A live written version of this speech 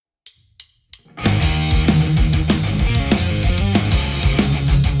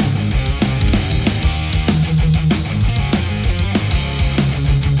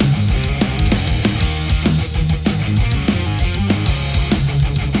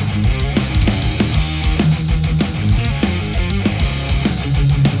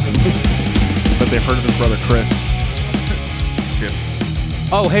they've heard of his brother Chris.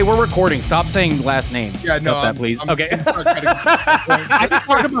 Oh, hey, we're recording. Stop saying last names. Yeah, no, that, please. Okay. I can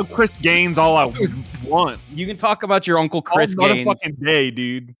talk about Chris Gaines all I want. You can talk about your Uncle Chris all Gaines. motherfucking day,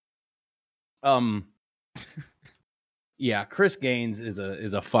 dude. Yeah, Chris Gaines is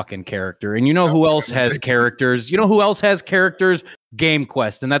a fucking character. And you know who else has characters? You know who else has characters? Game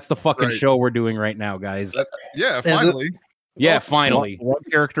Quest. And that's the fucking show we're doing right now, guys. Yeah, finally. Yeah, finally. What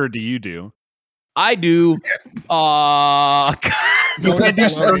character do you do? I do. You can't do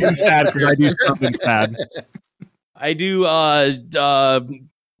something sad because I do something sad. I do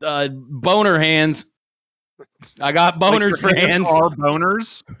boner hands. I got boners for hands. Are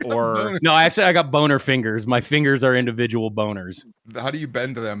boners or no? Actually, I got boner fingers. My fingers are individual boners. How do you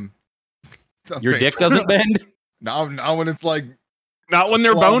bend them? Sounds Your dick doesn't bend? No, when it's like not when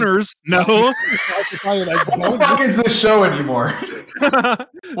they're boners. No. What the fuck is this show anymore?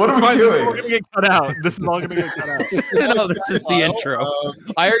 What are we doing? This is all gonna get cut out. This is all gonna get cut out. No, this is the intro.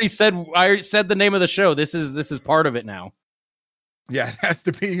 I already said the name of the show. This is part of it now. Yeah, it has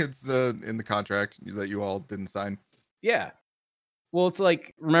to be. It's in the contract that you all didn't sign. Yeah. Well, it's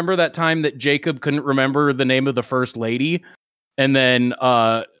like, remember that time that Jacob couldn't remember the name of the first lady, and then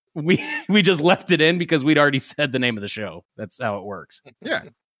we just left it in because we'd already said the name of the show. That's how it works. Yeah.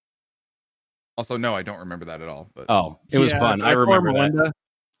 Also, no, I don't remember that at all. But it was fun. I remember that.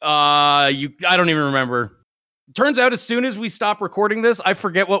 I don't even remember. Turns out, as soon as we stop recording this, I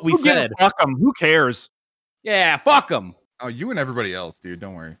forget what we said. Fuck them. Who cares? Yeah, fuck them. Oh, you and everybody else, dude.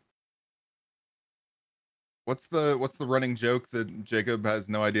 Don't worry. What's the running joke that Jacob has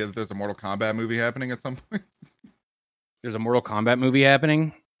no idea that there's a Mortal Kombat movie happening at some point? There's a Mortal Kombat movie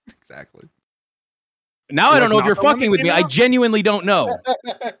happening? Exactly. Now I don't know if you're fucking with me. I genuinely don't know.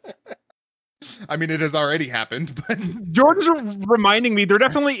 I mean, it has already happened, but Jordan's reminding me there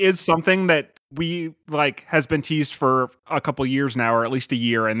definitely is something that we has been teased for a couple years now, or at least a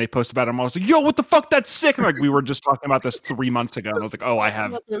year, and they post about it. I was like, yo, what the fuck? That's sick. And we were just talking about this 3 months ago. And I was like, oh, I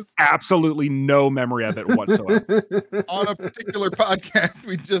have absolutely no memory of it whatsoever. On a particular podcast,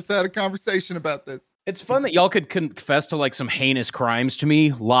 we just had a conversation about this. It's fun that y'all could confess to some heinous crimes to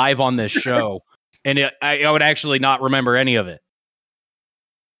me live on this show, and I would actually not remember any of it.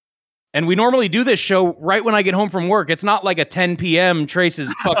 And we normally do this show right when I get home from work. It's not like a 10 p.m. Trace's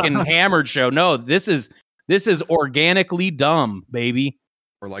fucking hammered show. No, this is organically dumb, baby.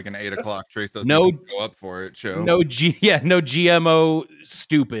 Or like an 8 o'clock Trace doesn't go up for it show. No GMO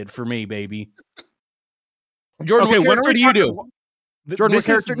stupid for me, baby. Jordan, what character do you do? Jordan, what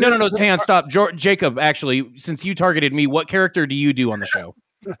character? No, hang on, stop. Jacob, actually, since you targeted me, what character do you do on the show?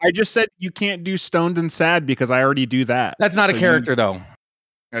 I just said you can't do stoned and sad because I already do that. That's not a character, though.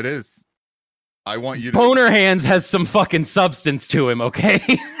 It is. I want you to... Boner Hands has some fucking substance to him, okay?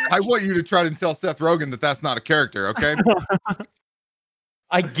 I want you to try to tell Seth Rogen that that's not a character, okay?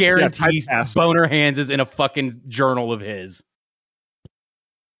 I guarantee Boner Hands is in a fucking journal of his.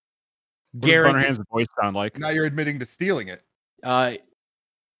 What does Boner Hands' voice sound like? Now you're admitting to stealing it.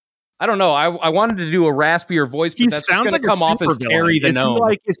 I don't know. I wanted to do a raspier voice, but that's going to come off as Terry the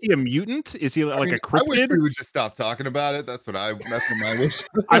Gnome. Is he a mutant? Is he a cryptid? I wish we would just stop talking about it. That's what my wish.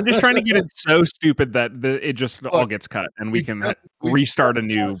 I'm just trying to get it so stupid that it just all gets cut and we can restart a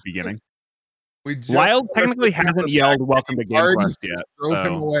new beginning. Lyle technically hasn't yelled "Welcome to Game Quest" yet. Drove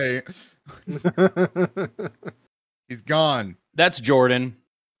him away. He's gone. That's Jordan.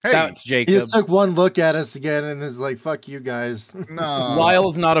 Hey, that's Jacob. He just took one look at us again and is like, "Fuck you guys." No,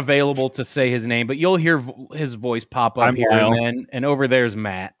 Lyle's not available to say his name, but you'll hear his voice pop up here and then. And over there's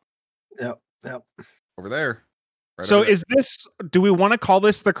Matt. Yep. Over there. Right so is this? Do we want to call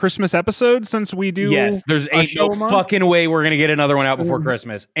this the Christmas episode? Since we do, yes. There's ain't no fucking way we're gonna get another one out before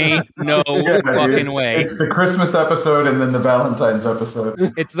Christmas. Ain't no fucking way. It's the Christmas episode and then the Valentine's episode.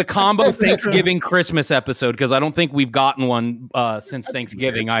 It's the combo Thanksgiving Christmas episode because I don't think we've gotten one since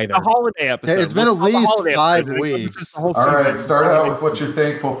Thanksgiving either. A holiday episode. It's been at least 5 weeks. All right, start out with what you're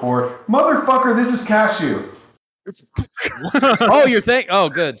thankful for, motherfucker. This is cashew. Oh,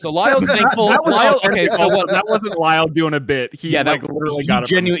 good. So Lyle's thankful. That wasn't Lyle doing a bit. He literally got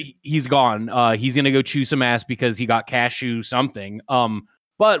it. He's gone. He's gonna go chew some ass because he got cashew something.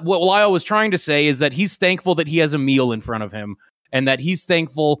 But what Lyle was trying to say is that he's thankful that he has a meal in front of him, and that he's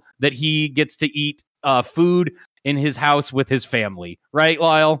thankful that he gets to eat food in his house with his family. Right,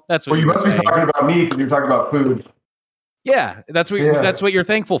 Lyle? That's what. Well, you must be talking about me because you're talking about food. Yeah, that's what you're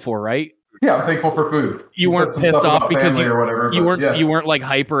thankful for, right? Yeah, I'm thankful for food. You weren't pissed off because you weren't like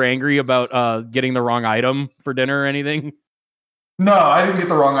hyper angry about getting the wrong item for dinner or anything? No, I didn't get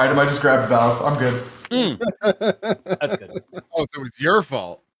the wrong item. I just grabbed Val's. I'm good. That's good. Oh, so it was your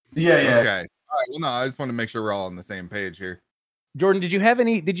fault. Yeah. Okay. right, well, no, I just want to make sure we're all on the same page here. Jordan, did you have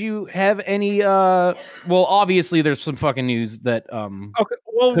any well, obviously there's some fucking news that okay,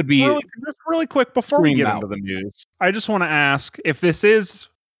 well, could be really quick before we get out. into the news. I just want to ask if this is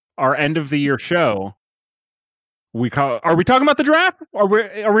our end of the year show. Are we talking about the draft? Are we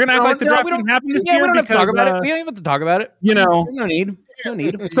gonna act like the draft didn't happen this year? We don't have to talk about it. We don't even have to talk about it. You know, no need.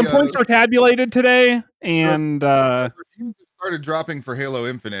 Some points are tabulated today, and started dropping for Halo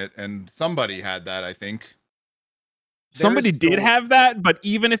Infinite, and somebody had that, I think. Somebody did have that, but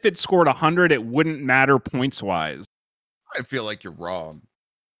even if it scored 100, it wouldn't matter points wise. I feel like you're wrong.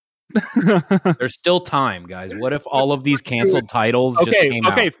 There's still time, guys. What if all of these canceled titles just came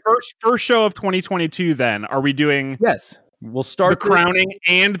out? Okay, first show of 2022 then. Are we doing Yes. We'll start the crowning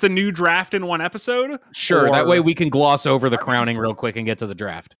and the new draft in one episode? Sure, that way we can gloss over the crowning real quick and get to the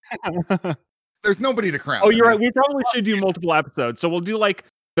draft. There's nobody to crown. Oh, you're right. We probably should do multiple episodes. So we'll do like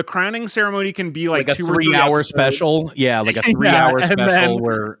the crowning ceremony can be like a 3-hour special. Yeah, like a 3-hour special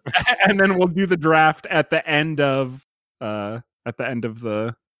where and then we'll do the draft at the end of the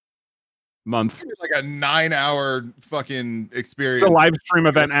month. Like a 9-hour fucking experience. It's a live stream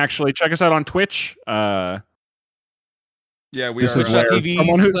event, actually. Check us out on Twitch. Yeah, we this are.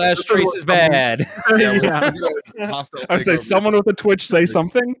 Twitch.tv/Trace is bad. Yeah. I'd say someone with a Twitch say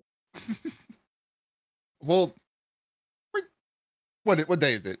something. Well, what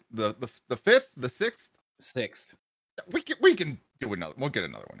day is it? The 5th, the 6th? 6th. We can do another. We'll get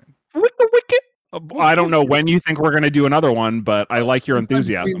another one in. Wicked. I don't know when you think we're going to do another one, but I like your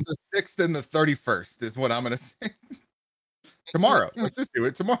enthusiasm. The 6th and the 31st is what I'm going to say. Tomorrow. Let's just do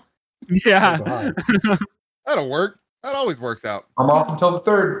it tomorrow. Yeah. That'll work. That always works out. I'm off until the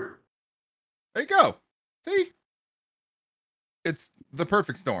 3rd. There you go. See? It's the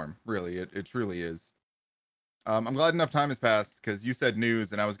perfect storm, really. It truly is. I'm glad enough time has passed because you said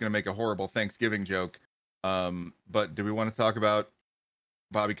news and I was going to make a horrible Thanksgiving joke. But do we want to talk about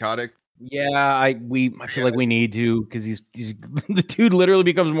Bobby Kotick? Yeah, I feel like we need to because he's the dude literally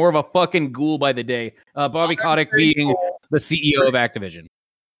becomes more of a fucking ghoul by the day. Bobby Kotick being the CEO of Activision,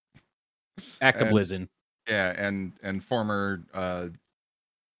 Activision. Yeah, and former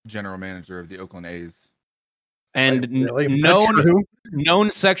general manager of the Oakland A's. And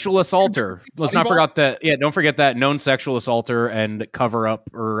known sexual assaulter. Let's not forget that. Yeah, don't forget that known sexual assaulter and cover up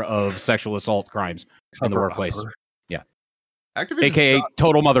of sexual assault crimes in the workplace. Yeah, Activision, aka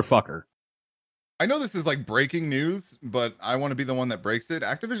total motherfucker. I know this is like breaking news, but I want to be the one that breaks it.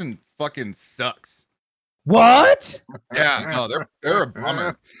 Activision fucking sucks. What? Yeah, no, they're a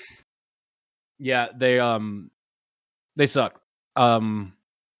bummer. Yeah, they suck. A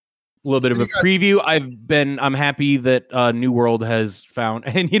little bit of a preview. I'm happy that New World has found,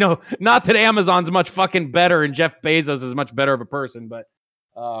 and not that Amazon's much fucking better and Jeff Bezos is much better of a person, but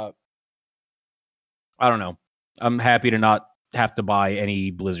I don't know. I'm happy to not have to buy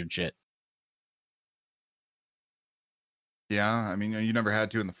any Blizzard shit. Yeah, I mean, you never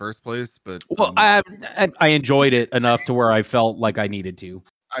had to in the first place, but well, I enjoyed it enough to where I felt like I needed to.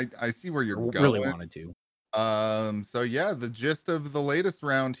 I see where you're going. Really wanted to. So yeah, the gist of the latest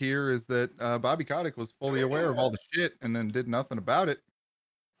round here is that Bobby Kotick was fully aware of all the shit and then did nothing about it.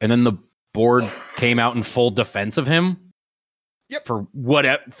 And then the board came out in full defense of him. Yep. For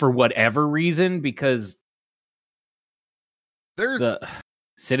whatever reason, because there's the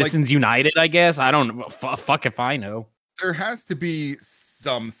Citizens United, I guess. I don't know. Fuck if I know. There has to be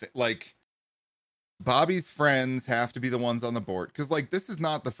something like Bobby's friends have to be the ones on the board because this is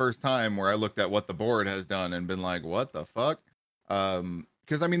not the first time where I looked at what the board has done and been like, what the fuck?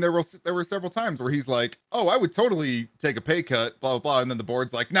 Because I mean there were several times where he's like, oh, I would totally take a pay cut, blah blah blah, and then the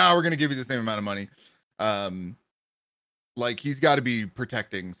board's like, nah, we're gonna give you the same amount of money. He's got to be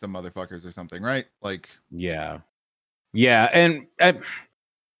protecting some motherfuckers or something, right? Yeah, and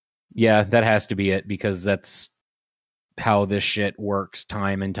yeah, that has to be it because that's how this shit works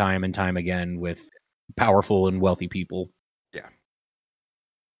time and time and time again with powerful and wealthy people. Yeah.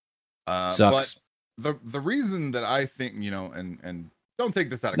 Sucks. But the reason that I think, and don't take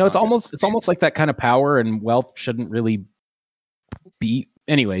this out of context. It's almost like that kind of power and wealth shouldn't really be.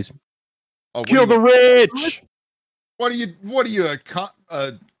 Anyways. Kill the rich. What are you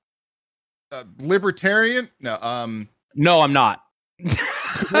a libertarian? No, no, I'm not.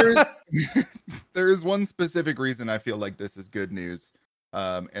 There is one specific reason I feel like this is good news.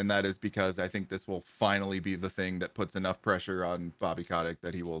 And that is because I think this will finally be the thing that puts enough pressure on Bobby Kotick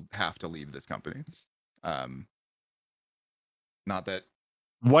that he will have to leave this company. Not that.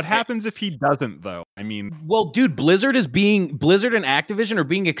 What happens if he doesn't, though? I mean, well, dude, Blizzard and Activision are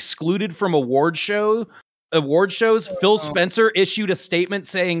being excluded from award shows. Phil Spencer issued a statement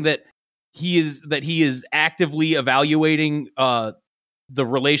saying that he is actively evaluating the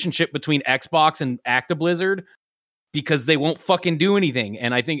relationship between Xbox and Actiblizzard because they won't fucking do anything.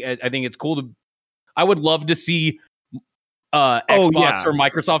 And I think it's cool I would love to see Xbox or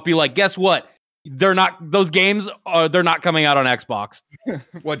Microsoft be like, guess what? Those games they're not coming out on Xbox.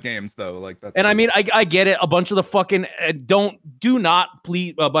 What games though? Like that. And I mean, I get it. A bunch of the fucking do not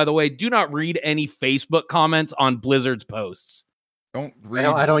read any Facebook comments on Blizzard's posts. Don't read.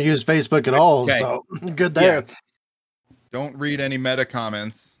 I don't use Facebook at all, okay. So good there. Yeah. Don't read any meta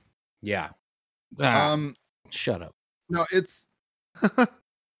comments. Yeah. Shut up. No, it's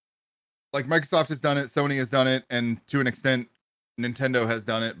like Microsoft has done it, Sony has done it, and to an extent, Nintendo has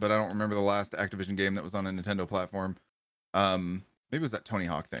done it, but I don't remember the last Activision game that was on a Nintendo platform. Maybe it was that Tony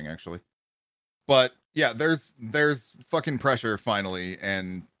Hawk thing, actually. But yeah, there's fucking pressure finally,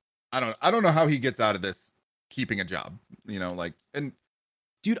 and I don't know how he gets out of this keeping a job. And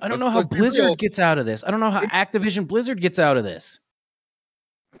dude, I don't know how Blizzard gets out of this. I don't know how Activision Blizzard gets out of this.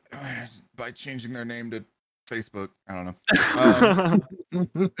 By changing their name to Facebook. I don't know.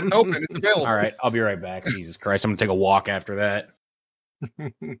 It's open. It's available. All right, I'll be right back. Jesus Christ, I'm gonna take a walk after that.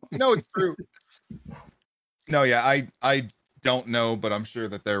 No, it's true. No, yeah, I don't know, but I'm sure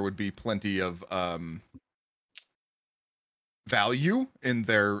that there would be plenty of value in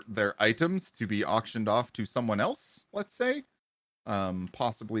their items to be auctioned off to someone else, let's say.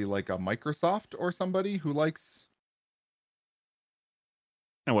 Possibly like a Microsoft or somebody who likes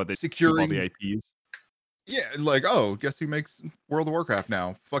and what they securing all the IPs. Yeah, like, oh, guess who makes World of Warcraft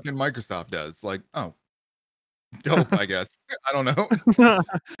now? Fucking Microsoft does. Like, oh, dope, I guess. I don't know.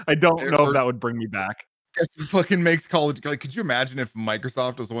 I don't know if that would bring me back. Guess who fucking makes Call of Duty? Like, could you imagine if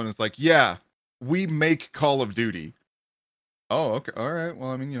Microsoft was the one that's like, yeah, we make Call of Duty? Oh, okay, all right. Well,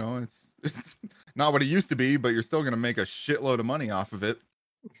 I mean, it's not what it used to be, but you're still gonna make a shitload of money off of it.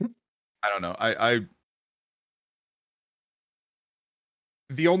 I don't know.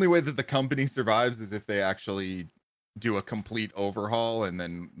 The only way that the company survives is if they actually do a complete overhaul and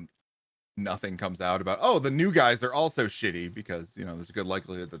then nothing comes out about, oh, the new guys are also shitty, because, there's a good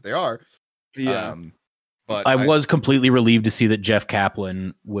likelihood that they are. Yeah. But I was completely relieved to see that Jeff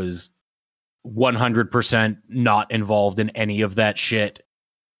Kaplan was 100% not involved in any of that shit.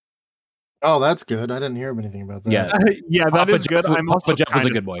 Oh, that's good. I didn't hear anything about that. Yeah. Yeah, that Papa is good. Jeff, I'm also Jeff was a kind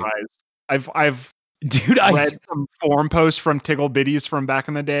of good boy. surprised. I've Dude, I read some forum posts from Tiggle Biddies from back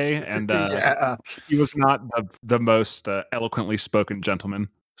in the day, and Yeah. he was not the most eloquently spoken gentleman.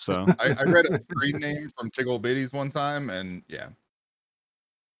 So I read a screen name from Tiggle Biddies one time, and yeah,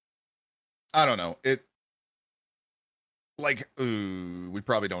 I don't know. It we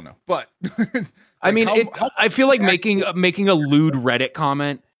probably don't know, but I mean, I feel like making a lewd Reddit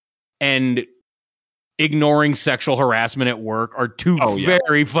comment and ignoring sexual harassment at work are two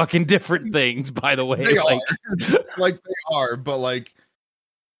very fucking different things, by the way. They are, but like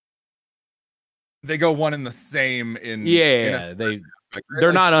they go one in the same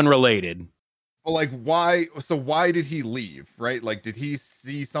they're not unrelated. But like, why did he leave? Right? Like, did he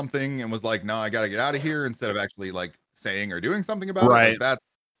see something and was like, no, I gotta get out of here, instead of actually like saying or doing something about it? Like,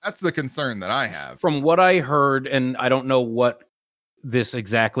 that's the concern that I have. From what I heard, and I don't know what this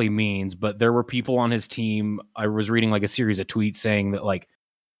exactly means, but there were people on his team. I was reading like a series of tweets saying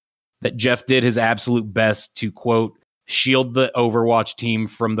that Jeff did his absolute best to, quote, shield the Overwatch team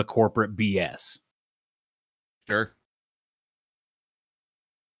from the corporate BS. Sure.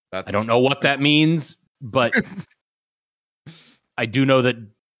 I don't know what that means, but I do know that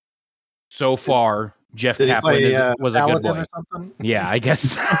so far Jeff Kaplan was a good boy. Yeah, I guess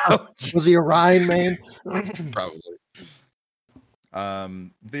so. Was he a Rhine main? Probably.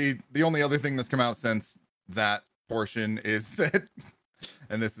 The only other thing that's come out since that portion is that,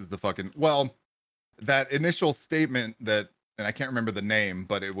 and this is the fucking, that initial statement that, and I can't remember the name,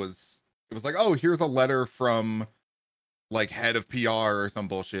 but it was like, oh, here's a letter from like head of PR or some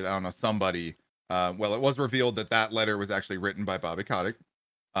bullshit. I don't know, somebody. It was revealed that letter was actually written by Bobby Kotick,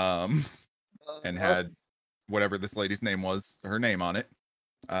 and had whatever this lady's name was, her name on it.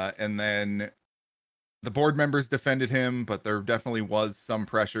 And then the board members defended him, but there definitely was some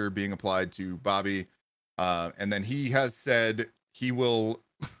pressure being applied to Bobby. And then he has said he will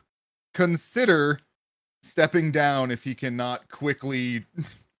consider stepping down if he cannot quickly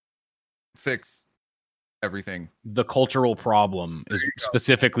fix everything. The cultural problem is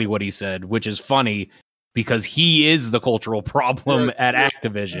specifically what he said, which is funny because he is the cultural problem at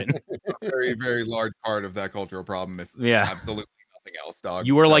Activision. A very, very large part of that cultural problem, if absolutely nothing else, dog.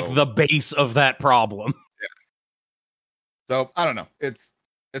 You are like the base of that problem. Yeah. So I don't know. It's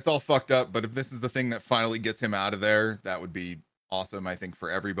all fucked up, but if this is the thing that finally gets him out of there, that would be awesome, I think,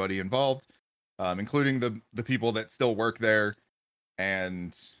 for everybody involved, including the people that still work there.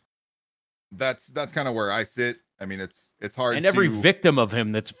 And that's kind of where I sit. I mean, it's hard. And every victim of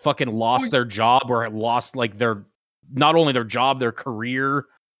him that's fucking lost their job or lost like not only their job, their career,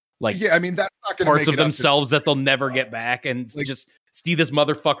 like I mean, that's not going to parts of themselves that they'll never get back, and like, just see this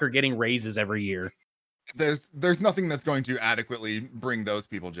motherfucker getting raises every year. There's nothing that's going to adequately bring those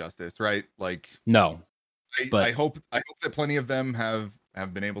people justice, right? Like, no. I hope that plenty of them have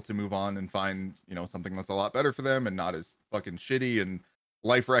been able to move on and find, something that's a lot better for them and not as fucking shitty and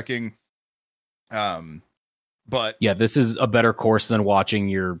life wrecking. But yeah, this is a better course than watching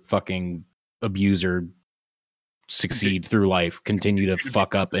your fucking abuser succeed through life, continue to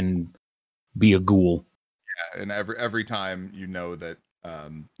fuck up and be a ghoul. Yeah, and every time that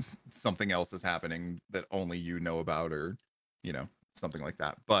something else is happening that only you know about, or something like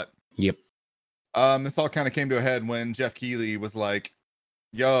that. But yep. This all kind of came to a head when Jeff Keighley was like,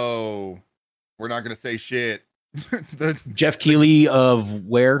 yo, we're not going to say shit. Jeff Keighley of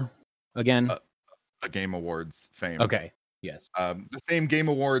where again? The Game Awards fame. Okay. Yes. The same Game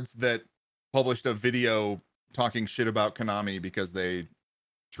Awards that published a video talking shit about Konami because they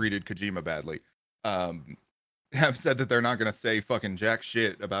treated Kojima badly. Have said that they're not going to say fucking jack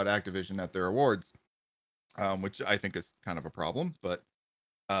shit about Activision at their awards, which I think is kind of a problem. But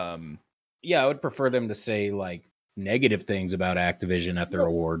yeah, I would prefer them to say like negative things about Activision at their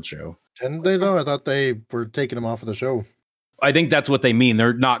award show. Didn't they though? I thought they were taking them off of the show. I think that's what they mean.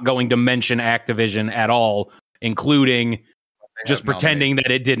 They're not going to mention Activision at all, including just pretending that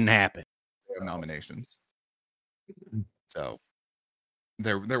it didn't happen. They have nominations. So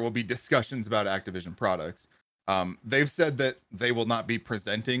there will be discussions about Activision products. They've said that they will not be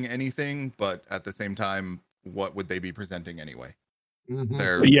presenting anything, but at the same time, what would they be presenting anyway? Mm-hmm.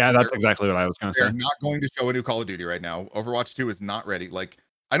 That's exactly what I was going to say. They're not going to show a new Call of Duty right now. Overwatch 2 is not ready. Like,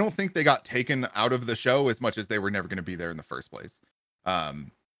 I don't think they got taken out of the show as much as they were never going to be there in the first place.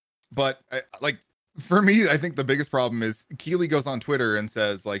 But for me, I think the biggest problem is Keighley goes on Twitter and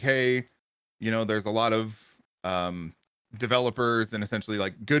says like, hey, there's a lot of developers and essentially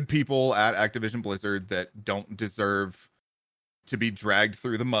like good people at Activision Blizzard that don't deserve to be dragged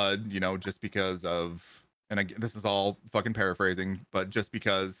through the mud, just because of, and this is all fucking paraphrasing, but just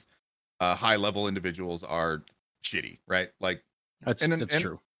because high level individuals are shitty, right? Like, that's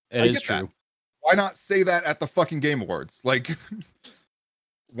true. It is true. That. Why not say that at the fucking Game Awards? Like,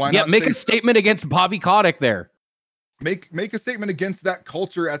 why not make a statement against Bobby Kotick there? Make a statement against that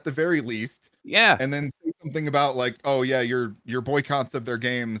culture at the very least. Yeah. And then say something about like, oh yeah, your boycotts of their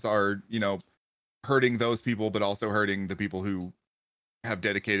games are, hurting those people, but also hurting the people who have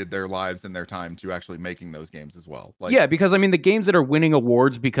dedicated their lives and their time to actually making those games as well. Like, yeah, because I mean the games that are winning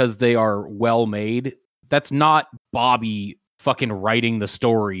awards because they are well made, that's not Bobby fucking writing the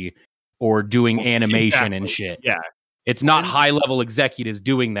story or doing animation and shit. Yeah. It's not high level executives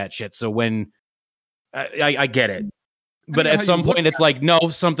doing that shit. So when I get it. But at some point it's like, no,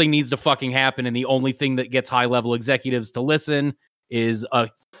 something needs to fucking happen. And the only thing that gets high level executives to listen is a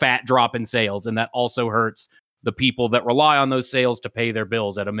fat drop in sales. And that also hurts the people that rely on those sales to pay their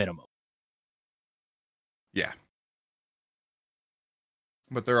bills at a minimum. Yeah.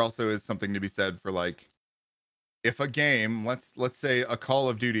 But there also is something to be said for like, if a game, let's say a Call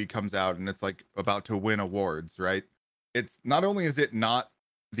of Duty comes out and it's like about to win awards, right? It's not only is it not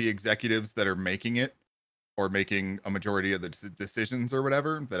the executives that are making it or making a majority of the decisions or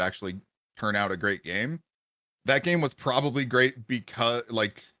whatever that actually turn out a great game. That game was probably great because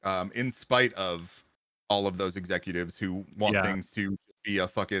in spite of all of those executives who want things to be a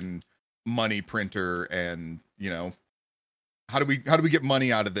fucking money printer and, how do we get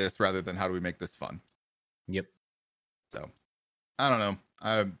money out of this rather than how do we make this fun? Yep. So, I don't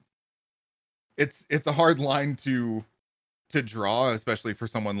know. It's a hard line to draw, especially for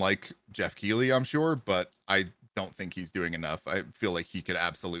someone like Jeff Keighley, I'm sure, but I don't think he's doing enough. I feel like he could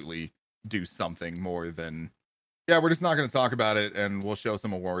absolutely do something more than, yeah, we're just not going to talk about it and we'll show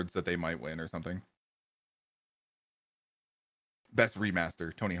some awards that they might win or something. Best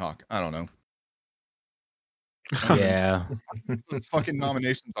remaster, Tony Hawk. I don't know. Yeah. Those fucking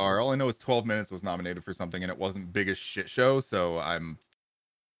nominations are. All I know is 12 Minutes was nominated for something and it wasn't biggest shit show, so I'm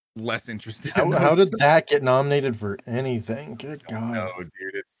less interested in how did that get nominated for anything? Good God. No,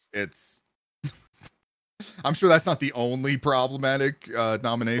 dude, it's I'm sure that's not the only problematic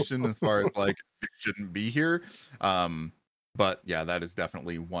nomination as far as like it shouldn't be here. But yeah, that is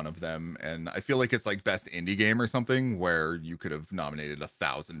definitely one of them. And I feel like it's like best indie game or something where you could have nominated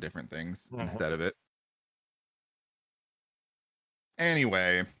 1,000 different things instead of it.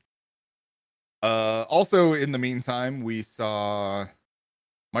 Anyway, Also, in the meantime, we saw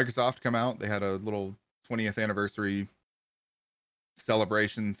Microsoft come out. They had a little 20th anniversary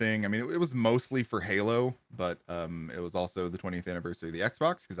celebration thing. I mean, it was mostly for Halo, but it was also the 20th anniversary of the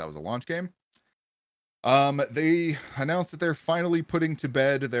Xbox because that was a launch game. They announced that they're finally putting to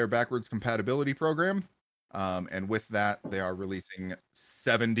bed their backwards compatibility program. And with that, they are releasing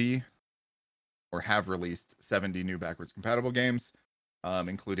 70 or have released 70 new backwards compatible games,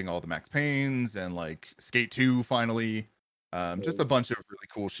 including all the Max Paynes and like Skate 2 finally. Just a bunch of really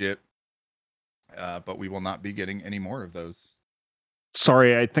cool shit. But we will not be getting any more of those.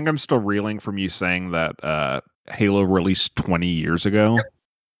 Sorry, I think I'm still reeling from you saying that Halo released 20 years ago.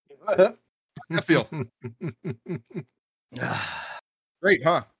 Yep. I feel great,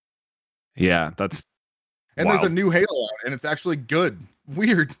 huh? Yeah, that's and wow. There's a new Halo out, and it's actually good.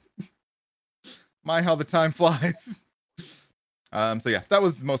 Weird. My, how the time flies. So yeah, that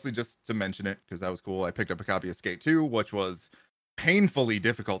was mostly just to mention it because that was cool. I picked up a copy of Skate 2, which was painfully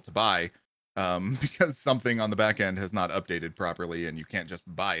difficult to buy because something on the back end has not updated properly, and you can't just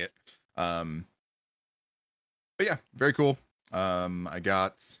buy it. But yeah, very cool. I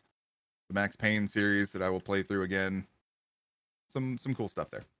got the Max Payne series that I will play through again. Some cool stuff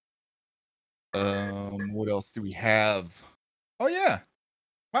there. What else do we have? Oh yeah.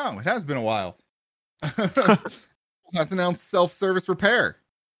 Wow, it has been a while. Has announced self-service repair.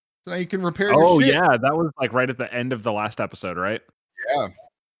 So now you can repair your shit. Yeah, that was like right at the end of the last episode, right?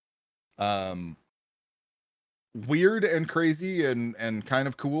 Yeah. Weird and crazy and kind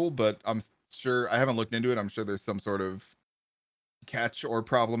of cool, but I'm sure I haven't looked into it. I'm sure there's some sort of catch or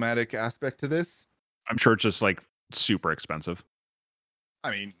problematic aspect to this. I'm sure it's just like super expensive. I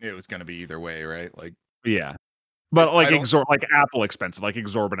mean, it was going to be either way, right? Like, yeah, but like like Apple expensive, like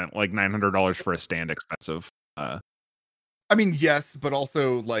exorbitant, like $900 for a stand expensive. I mean, yes, but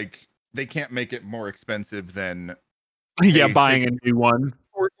also like they can't make it more expensive than buying a new one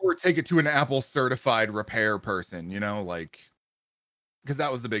or take it to an Apple certified repair person, you know, like because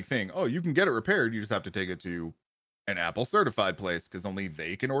that was the big thing. Oh, you can get it repaired, you just have to take it to an Apple certified place because only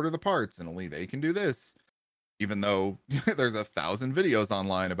they can order the parts and only they can do this. Even though there's 1,000 videos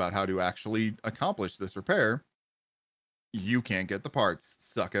online about how to actually accomplish this repair, you can't get the parts,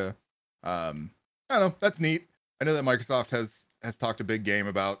 sucker. I don't know. That's neat. I know that Microsoft has talked a big game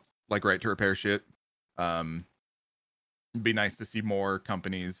about like right to repair shit. It'd be nice to see more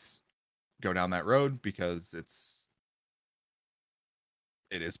companies go down that road because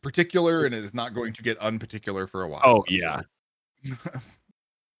it is particular and it is not going to get unparticular for a while. Oh yeah.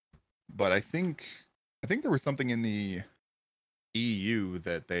 But I think there was something in the EU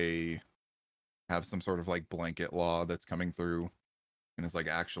that they have some sort of like blanket law that's coming through and is like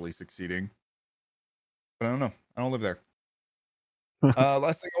actually succeeding. But I don't know. I don't live there.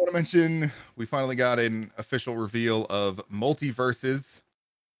 Last thing I want to mention, we finally got an official reveal of Multiverses,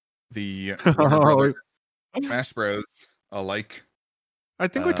 the Warner Brothers Smash Bros. Alike. I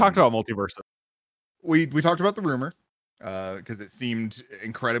think we talked about Multiverses. We talked about the rumor because it seemed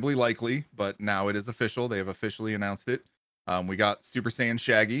incredibly likely, but now it is official. They have officially announced it. We got Super Saiyan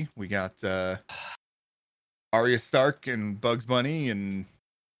Shaggy. We got Arya Stark and Bugs Bunny, and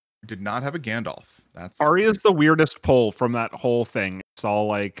did not have a Gandalf. That's Arya's the weirdest pull from that whole thing. It's all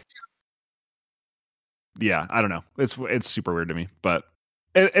like, yeah, I don't know. It's super weird to me, but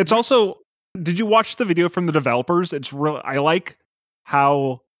it's also. Did you watch the video from the developers? It's real. I like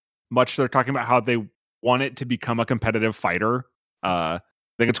how much they're talking about how they want it to become a competitive fighter. I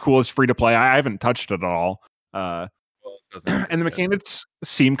think it's cool. It's free to play. I haven't touched it at all. And the mechanics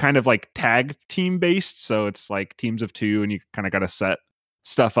seem kind of like tag team based. So it's like teams of 2 and you kind of got to set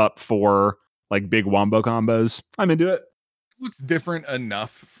stuff up for like big wombo combos. I'm into it. It looks different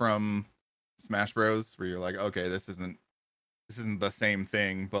enough from Smash Bros. Where you're like, okay, this isn't the same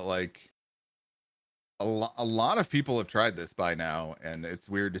thing, but like a lot of people have tried this by now, and it's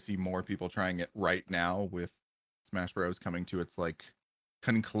weird to see more people trying it right now with Smash Bros. Coming to its like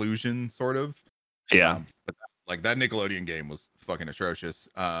conclusion, sort of. Yeah. But like that Nickelodeon game was fucking atrocious.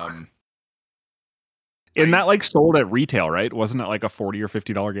 And that like sold at retail, right? Wasn't it like a $40 or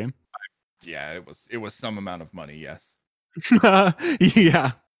 $50 game? Yeah, it was some amount of money, yes.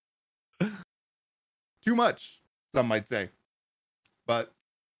 Yeah. Too much, some might say. But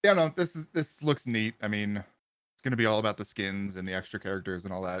yeah, no, this looks neat. I mean, it's gonna be all about the skins and the extra characters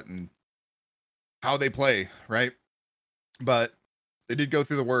and all that and how they play, right? But they did go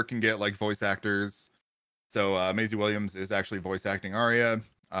through the work and get like voice actors. So Maisie Williams is actually voice acting Arya.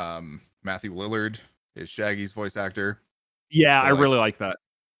 Matthew Lillard is Shaggy's voice actor. Yeah, so, I really like that.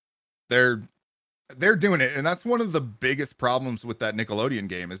 They're they're doing it, and that's one of the biggest problems with that Nickelodeon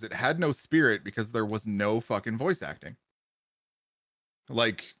game is it had no spirit because there was no fucking voice acting.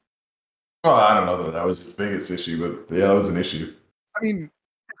 Like, well, I don't know that that was its biggest issue, but yeah, that was an issue. I mean,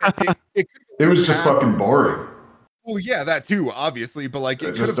 it was just fucking boring. Well, yeah, that too, obviously, but like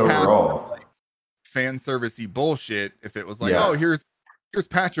it just could have overall had, like, fan servicey bullshit if it was like, oh, here's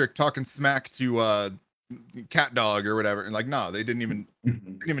Patrick talking smack to Cat Dog or whatever, and like, no, they didn't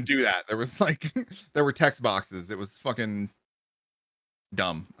even do that. There was like there were text boxes. It was fucking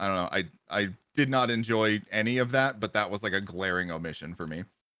dumb. I don't know. I did not enjoy any of that, but that was like a glaring omission for me.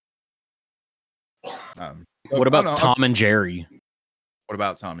 What about Tom and Jerry? What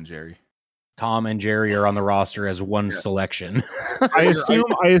about Tom and Jerry? Tom and Jerry are on the roster as one selection. I assume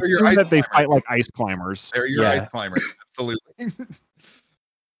that they fight like ice climbers. They're your ice climbers, absolutely.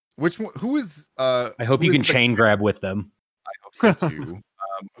 Which one? Who is? I hope you can chain grab with them. I hope so too.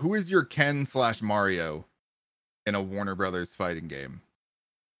 Who is your Ken/Mario in a Warner Brothers fighting game?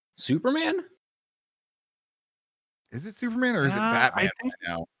 Superman? Is it Superman or is it Batman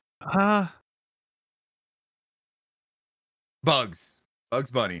now? Bugs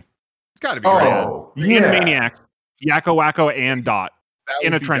Bunny. It's got to be right. Animaniacs, Yakko Wacko, and Dot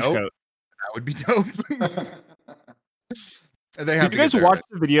in a trench coat. That would be dope. Did you guys watch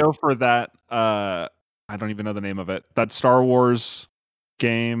the video for that? I don't even know the name of it. That Star Wars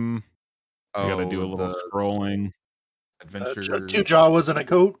game. You got to do a little scrolling. Adventure. Two Jawas in a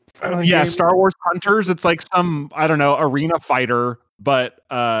coat. Yeah, Star Wars Hunters. It's like some, I don't know, arena fighter, but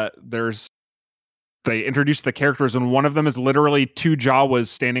they introduced the characters, and one of them is literally two Jawas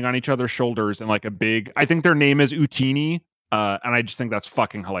standing on each other's shoulders and like a big, I think their name is Utini, and I just think that's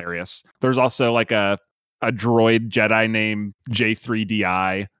fucking hilarious. There's also like a droid Jedi named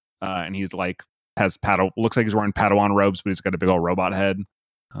J3DI, and he's like looks like he's wearing Padawan robes, but he's got a big old robot head.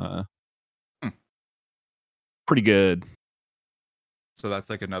 Pretty good. So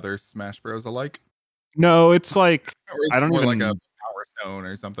that's like another Smash Bros. Alike? No, it's like I don't even like a Power Stone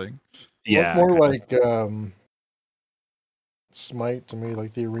or something. Yeah, more like Smite to me,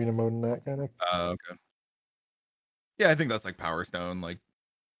 like the arena mode and that kind of. Okay. Yeah, I think that's like Power Stone. Like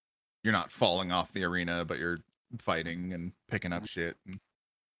you're not falling off the arena, but you're fighting and picking up shit and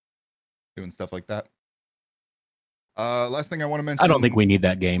doing stuff like that. Last thing I want to mention. I don't think we need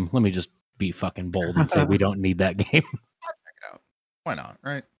that game. Let me just be fucking bold and say we don't need that game. Check it out. Why not?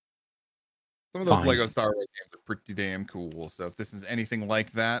 Right. Some of those Lego Star Wars games are pretty damn cool. So if this is anything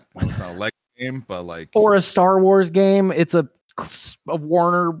like that, I know it's not a Lego game, but like or a Star Wars game, it's a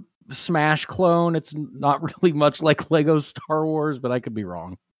Warner Smash clone. It's not really much like Lego Star Wars, but I could be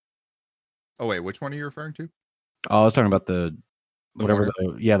wrong. Oh wait, which one are you referring to? Oh, I was talking about the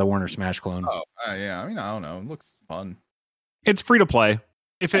Warner Smash clone. Oh yeah, I mean I don't know. It looks fun. It's free to play.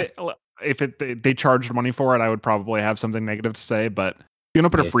 If they charged money for it, I would probably have something negative to say. But if you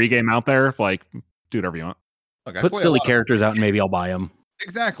want to put a free game out there, like do whatever you want. Look, put silly characters out, and maybe I'll buy them.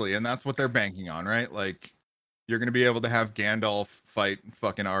 Exactly, and that's what they're banking on, right? Like you're gonna be able to have Gandalf fight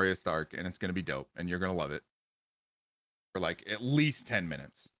fucking Arya Stark, and it's gonna be dope, and you're gonna love it for like at least 10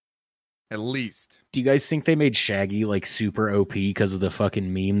 minutes. At least. Do you guys think they made Shaggy like super OP because of the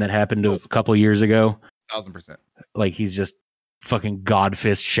fucking meme that happened a couple years ago? 1000%. Like he's just fucking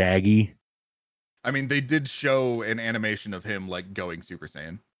Godfist Shaggy. I mean, they did show an animation of him like going Super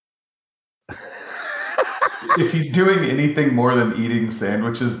Saiyan. If he's doing anything more than eating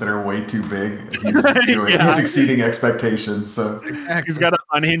sandwiches that are way too big, he's exceeding expectations. So he's got to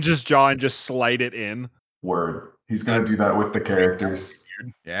unhinge his jaw and just slide it in. Word. He's gonna do that with the characters.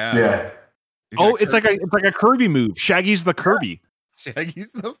 Yeah. Oh, it's like a Kirby move. Shaggy's the Kirby.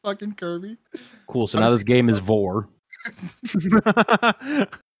 Shaggy's the fucking Kirby. Cool. So now this game is Vor.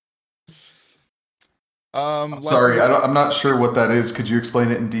 Sorry, I'm not sure what that is. Could you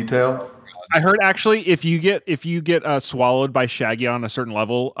explain it in detail? I heard actually, if you get swallowed by Shaggy on a certain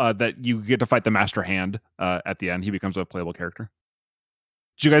level, that you get to fight the Master Hand at the end. He becomes a playable character.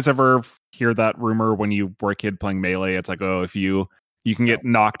 Did you guys ever hear that rumor when you were a kid playing Melee? It's like, oh, if you can get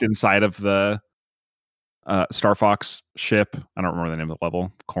knocked inside of the Star Fox ship. I don't remember the name of the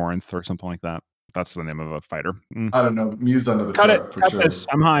level, Corinth or something like that. That's the name of a fighter. I don't know. Muse under the truck for sure. This.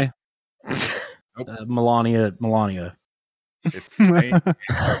 I'm high. Melania. It's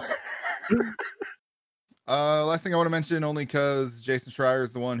last thing I want to mention, only because Jason Schreier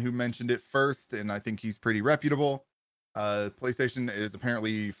is the one who mentioned it first, and I think he's pretty reputable. PlayStation is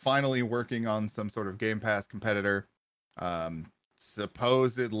apparently finally working on some sort of Game Pass competitor.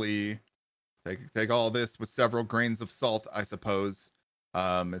 Supposedly, take all this with several grains of salt, I suppose.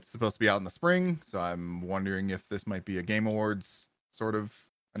 It's supposed to be out in the spring, so I'm wondering if this might be a Game Awards sort of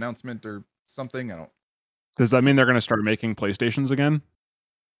announcement or something. I don't. Does that mean they're going to start making PlayStations again?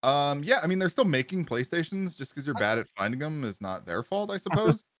 Yeah, I mean they're still making PlayStations. Just because you're bad at finding them is not their fault, I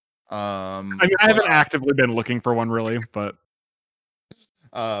suppose. I mean, I haven't actively been looking for one really, but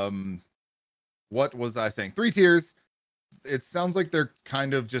what was I saying? 3 tiers. It sounds like they're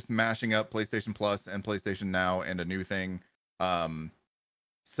kind of just mashing up PlayStation Plus and PlayStation Now and a new thing.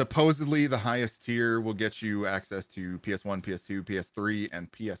 Supposedly the highest tier will get you access to PS1, PS2, PS3,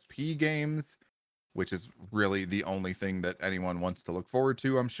 and PSP games, which is really the only thing that anyone wants to look forward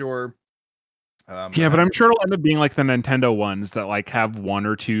to, I'm sure. Yeah, but I'm sure it'll end up being like the Nintendo ones that like have 1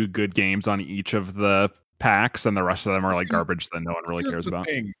 or 2 good games on each of the packs, and the rest of them are like garbage that no one really cares about.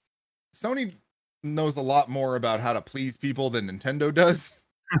 Thing. Sony knows a lot more about how to please people than Nintendo does.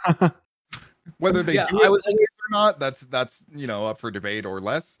 Whether they do it or not, that's up for debate or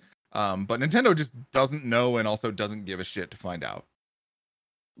less. But Nintendo just doesn't know and also doesn't give a shit to find out.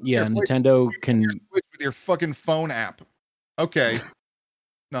 Yeah, Nintendo can Switch with your fucking phone app. Okay.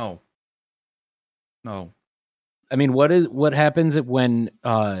 No. I mean, what happens when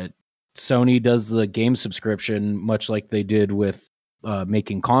Sony does the game subscription, much like they did with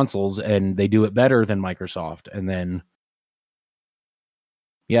making consoles, and they do it better than Microsoft, and then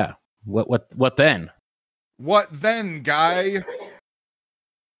yeah, what then? What then, guy?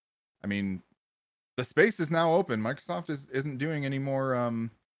 I mean, the space is now open. Microsoft isn't doing any more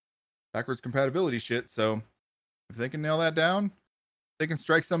backwards compatibility shit, so if they can nail that down, they can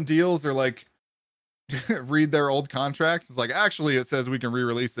strike some deals or like read their old contracts. It's like, actually, it says we can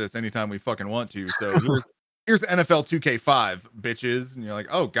re-release this anytime we fucking want to. So here's NFL 2K5, bitches. And you're like,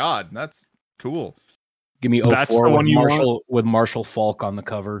 oh god, that's cool. Give me 04 that's the one with Marshall Falk on the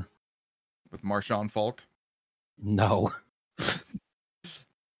cover. With Marshawn Falk? No.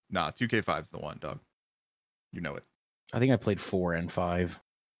 Nah, 2K5's the one, dog. You know it. I think I played 4 and 5.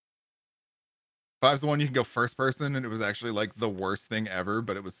 5's the one you can go first person, and it was actually like the worst thing ever,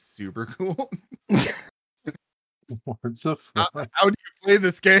 but it was super cool. How do you play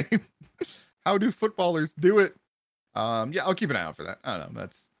this game? How do footballers do it? Yeah, I'll keep an eye out for that. I don't know.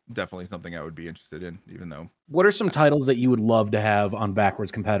 That's definitely something I would be interested in, even though. What are some titles that you would love to have on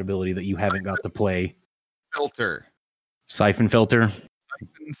backwards compatibility that you haven't got to play? Filter. Siphon Filter.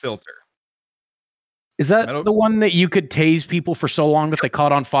 Siphon Filter. Is that the one that you could tase people for so long that they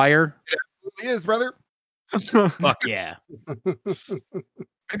caught on fire? It absolutely is, brother. Fuck yeah.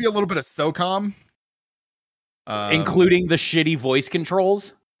 Maybe a little bit of SOCOM. Including the shitty voice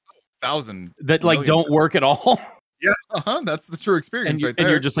controls? 1,000 that like don't work at all. Yeah, that's the true experience right there.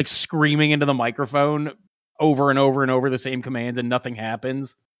 And you're just like screaming into the microphone over and over and over the same commands and nothing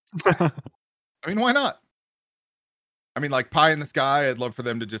happens. I mean, why not? I mean, like Pie in the Sky, I'd love for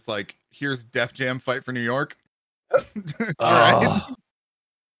them to just like, here's Def Jam Fight for New York. All right.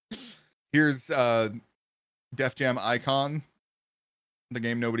 Here's Def Jam Icon, the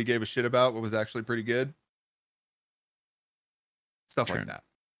game nobody gave a shit about, but was actually pretty good. Stuff like that.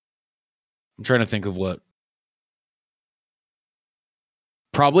 I'm trying to think of what.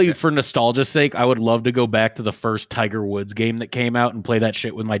 Probably for nostalgia's sake, I would love to go back to the first Tiger Woods game that came out and play that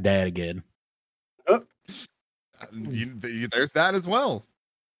shit with my dad again. There's that as well.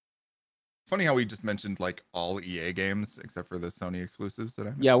 Funny how we just mentioned like all EA games except for the Sony exclusives that I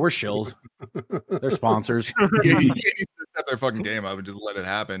mentioned. Yeah, we're shills. They're sponsors. EA needs to set their fucking game up and just let it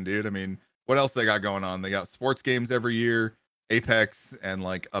happen, dude. I mean, what else they got going on? They got sports games every year, Apex, and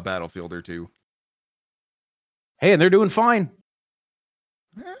like a Battlefield or two. Hey, and they're doing fine.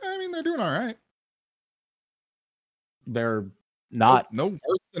 I mean, they're doing all right. They're not. No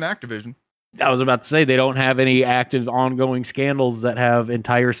worse than Activision. I was about to say they don't have any active ongoing scandals that have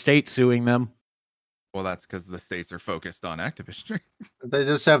entire states suing them. Well, that's because the states are focused on Activision. They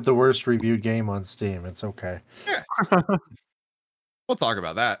just have the worst reviewed game on Steam. It's okay. Yeah. We'll talk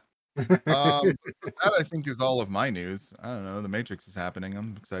about that. That I think is all of my news. I don't know. The Matrix is happening.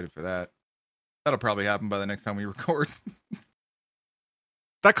 I'm excited for that. That'll probably happen by the next time we record.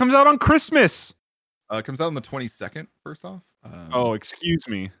 That comes out on Christmas. It comes out on the 22nd, first off. Oh, excuse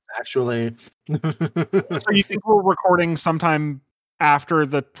me. Actually. So you think we're recording sometime after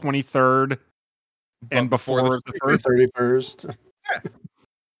the 23rd and before the 31st? Yeah.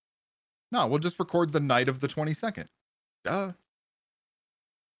 No, we'll just record the night of the 22nd. Duh.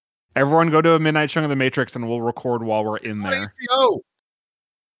 Everyone go to a midnight chunk of the Matrix and we'll record while we're in there. HBO.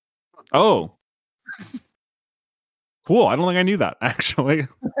 Oh. Cool. I don't think I knew that, actually.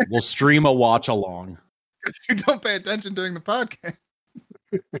 We'll stream a watch along. Because you don't pay attention during the podcast.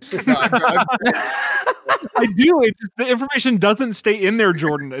 I do. The information doesn't stay in there,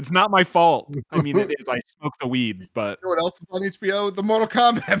 Jordan. It's not my fault. I mean, it is. I smoke the weed, but... You know what else was on HBO? The Mortal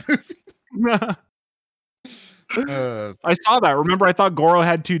Kombat movie. I saw that. Remember, I thought Goro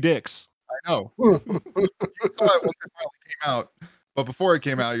had 2 dicks. I know. You saw it once it finally came out. But before it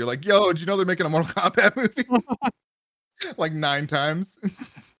came out, you're like, yo, did you know they're making a Mortal Kombat movie? Like 9 times.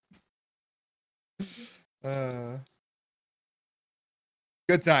 Good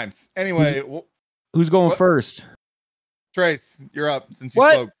times. Anyway, Who's going first? Trace, you're up since you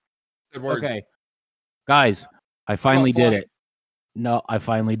What? spoke. Said words. Okay. Guys, I finally did flight? it. No, I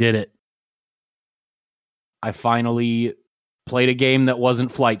finally did it. I finally played a game that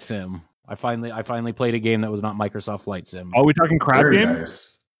wasn't Flight Sim. I finally played a game that was not Microsoft Flight Sim. Are we talking crab Very game?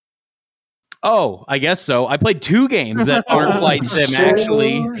 nice. Oh, I guess so. I played 2 games that aren't Flight Sim, Shit.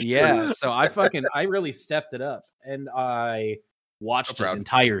 actually. Yeah, so I really stepped it up. And I watched So the proud.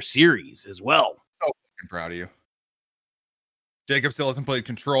 entire series as well. So fucking proud of you. Jacob still hasn't played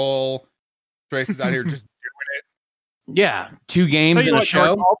Control. Trace is out here just doing it. Yeah, 2 games Tell you in a what,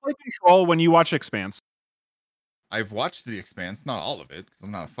 Dark, show. I'll play Control when you watch Expanse. I've watched The Expanse, not all of it, because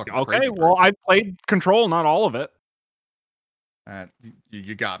I'm not a fucking Okay, crazy well, I played Control, not all of it. person.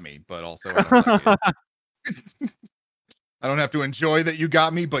 You got me, but also I don't, like it. I don't have to enjoy that you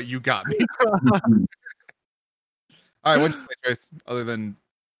got me, but you got me. All right, what'd you play, Trace? Other than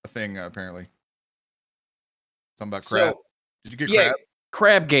a thing, apparently. Something about crab. Did you get crab?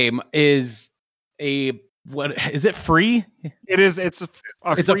 Crab Game is what is it free? It is. It's a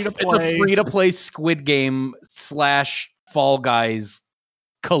free to play. free to play Squid Game / Fall Guys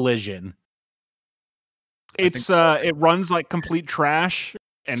collision. It's it runs like complete trash,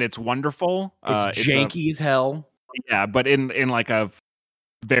 and it's wonderful. It's janky as hell. Yeah, but in like a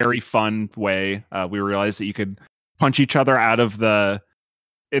very fun way. We realized that you could punch each other out of the.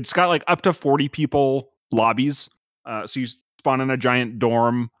 It's got like up to 40 people lobbies. So you spawn in a giant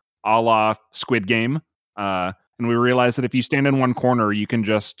dorm, a la Squid Game. And we realized that if you stand in one corner, you can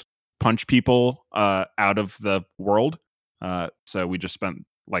just punch people out of the world. So we just spent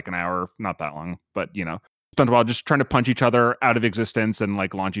like an hour, not that long, but spent a while just trying to punch each other out of existence and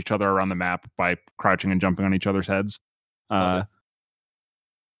like launch each other around the map by crouching and jumping on each other's heads.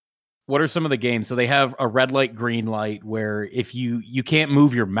 What are some of the games? So they have a red light, green light, where if you can't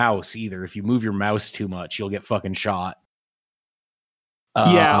move your mouse either. If you move your mouse too much, you'll get fucking shot.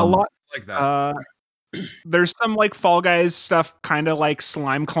 Yeah, a lot Like that. There's some like Fall Guys stuff, kind of like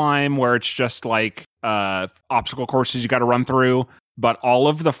Slime Climb, where it's just like obstacle courses you got to run through. But all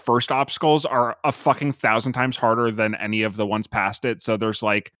of the first obstacles are a fucking 1,000 times harder than any of the ones past it. So there's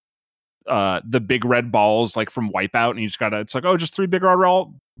like the big red balls like from Wipeout, and you just gotta. It's like, oh, just 3 big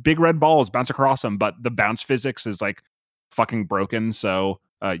red balls, bounce across them. But the bounce physics is like fucking broken. So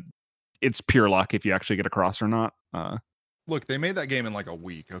it's pure luck if you actually get across or not. Look, they made that game in like a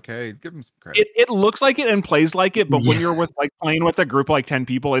week. Okay, give them some credit. It looks like it and plays like it, but when you're with like playing with a group of like 10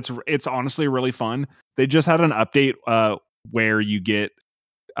 people, it's honestly really fun. They just had an update where you get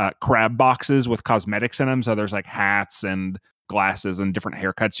crab boxes with cosmetics in them. So there's like hats and glasses and different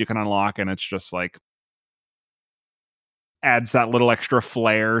haircuts you can unlock, and it's just like adds that little extra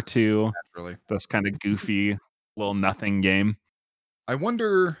flair to Naturally. this kind of goofy little nothing game. I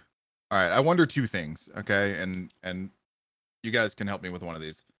wonder. All right, I wonder 2 things. Okay, and you guys can help me with one of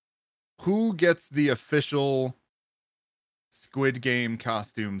these. Who gets the official Squid Game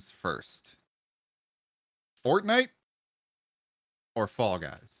costumes first? Fortnite or Fall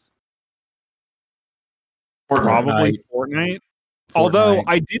Guys? Probably Fortnite. Although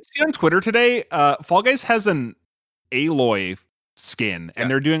I did see on Twitter today, Fall Guys has an Aloy skin, and Yes.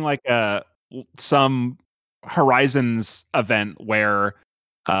 they're doing like some Horizons event where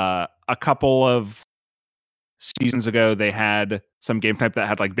a couple of seasons ago they had some game type that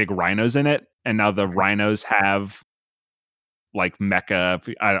had like big rhinos in it, and now the rhinos have like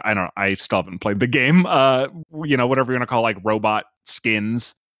mecha. I don't know. I still haven't played the game. Whatever you want to call like robot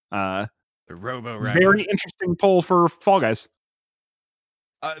skins. The Robo Very interesting poll for Fall Guys.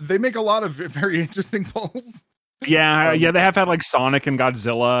 They make a lot of very interesting polls. Yeah, they have had like Sonic and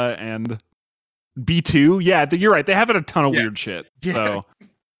Godzilla and B2. Yeah, you're right. They have had a ton of weird shit. Yeah.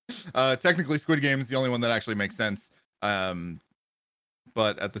 So Technically, Squid Game is the only one that actually makes sense.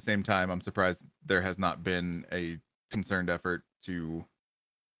 But at the same time, I'm surprised there has not been a concerted effort to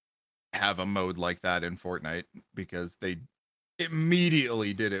have a mode like that in Fortnite, because they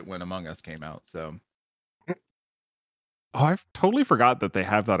immediately did it when Among Us came out. So I totally forgot that they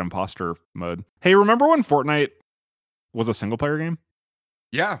have that imposter mode. Hey, remember when Fortnite was a single player game?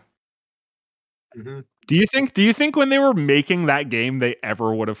 yeah, Mhm. Do you think when they were making that game they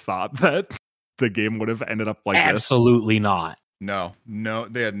ever would have thought that the game would have ended up like Absolutely not. no,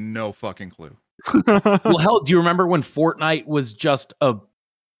 they had no fucking clue. this? Well, hell, do you remember when Fortnite was just a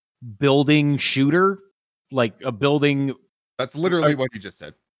building shooter, like a building. That's literally what you just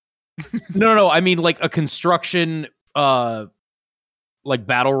said. No. I mean, like a construction, like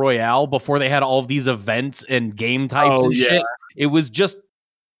battle royale before they had all of these events and game types and shit. It was just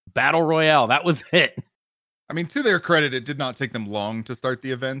battle royale. That was it. I mean, to their credit, it did not take them long to start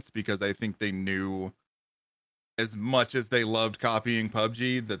the events because I think they knew, as much as they loved copying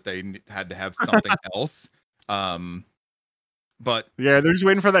PUBG, that they had to have something else. But yeah, they're just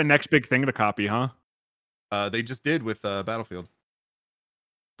waiting for that next big thing to copy, huh? They just did with Battlefield.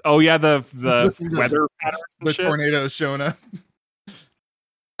 Oh yeah, the weather patterns and The shit. tornadoes showing up.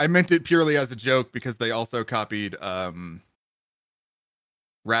 I meant it purely as a joke because they also copied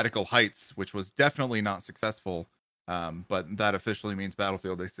Radical Heights, which was definitely not successful. But that officially means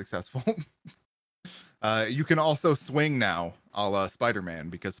Battlefield is successful. You can also swing now, a la Spider-Man,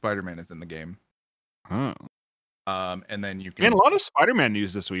 because Spider-Man is in the game. Huh. And then you can Man, a lot of Spider-Man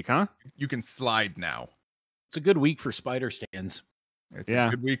news this week, huh? you can slide now. It's a good week for spider stands. It's Yeah. a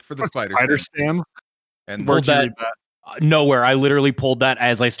good week for the spider stands. And Where'd you that- read that? Nowhere. I literally pulled that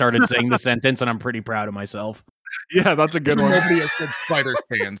as I started saying the sentence, and I'm pretty proud of myself. Yeah, that's a good one. Nobody has said spider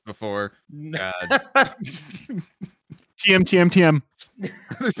stands before. God. TM.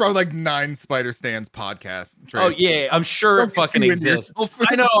 There's probably like 9 spider stands podcasts. Oh Trace. yeah, I'm sure Don't it get fucking too into exists. yourself.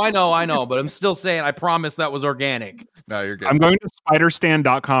 I know, but I'm still saying I promise that was organic. No, you're good. I'm going to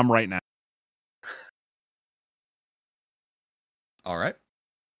spiderstand.com right now. All right.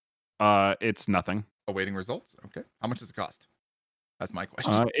 It's nothing. Awaiting results. Okay. How much does it cost? That's my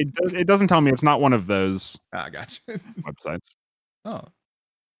question. It doesn't tell me. It's not one of those I got you. websites. Oh.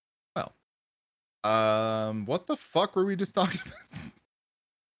 Well. What the fuck were we just talking about?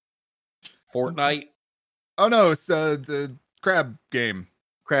 Fortnite Oh no, it's the crab game.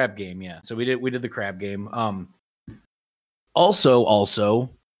 crab game, yeah. So we did the crab game. Also,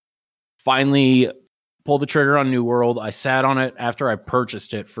 finally pulled the trigger on New World. I sat on it after I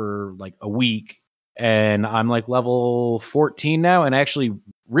purchased it for like a week, and I'm like level 14 now, and actually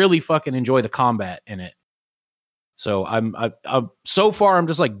really fucking enjoy the combat in it. So I'm so far I'm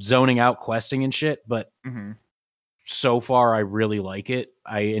just like zoning out questing and shit, but Mm-hmm. so far I really like it.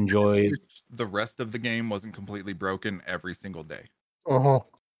 I enjoy The rest of the game wasn't completely broken every single day. Uh-huh. like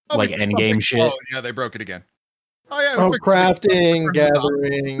Obviously, end game something- shit. Oh yeah, they broke it again. Oh yeah. Oh, fixed it. crafting,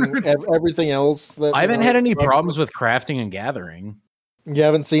 gathering, everything else. That I haven't had any problems. problems with crafting and gathering. You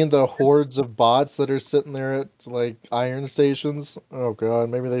haven't seen the hordes of bots that are sitting there at like iron stations? Oh god,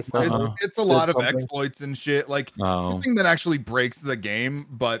 maybe they finally. It's a lot of something. exploits and shit. Like Oh, nothing that actually breaks the game,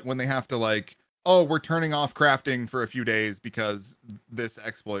 but when they have to like, oh, we're turning off crafting for a few days because this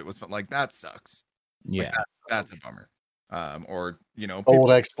exploit was fun. Like that sucks. Like, yeah. that's a bummer. Or you know,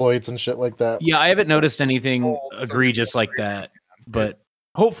 Old exploits and shit like that. Yeah, I haven't noticed anything Oh, so egregious like that, but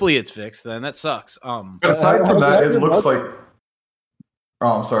hopefully it's fixed then. That sucks. But aside from that, it looks like.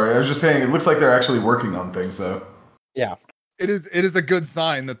 Oh, I'm sorry. I was just saying, it looks like they're actually working on things, though. it is a good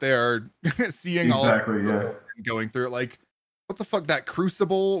sign that they are seeing all Exactly. Yeah. and going through it. Like, what the fuck? That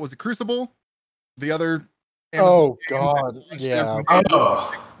Crucible, was it Crucible? The other. Oh Amazon game that god, launched yeah. every-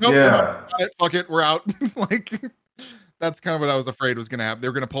 Oh. Nope, Yeah. fuck it, we're out. Like, that's kind of what I was afraid was gonna happen. They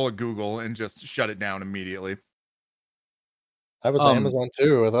were gonna pull a Google and just shut it down immediately. That was Um, Amazon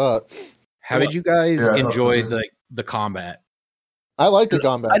too, I thought. How did you guys Yeah, enjoy absolutely. the combat? I like the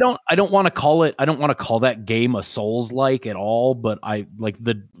combat. I don't want to call that game a Souls like at all, but I like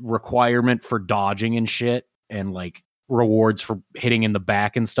the requirement for dodging and shit and like rewards for hitting in the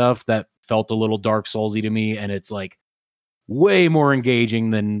back and stuff that felt a little Dark Soulsy to me, and it's like way more engaging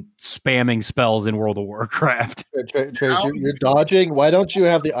than spamming spells in World of Warcraft. Trace, you're dodging. Why don't you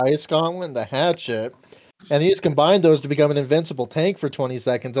have the ice gauntlet and the hatchet? And you just combine those to become an invincible tank for 20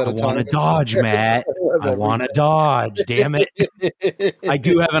 seconds at I a time. want to dodge, Matt. I want to dodge. Damn it! I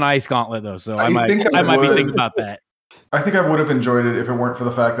do have an ice gauntlet though, so I might be would. thinking about that. I think I would have enjoyed it if it weren't for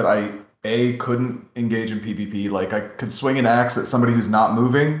the fact that I couldn't engage in PvP. Like I could swing an axe at somebody who's not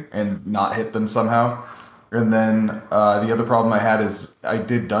moving and not hit them somehow. And then the other problem I had is I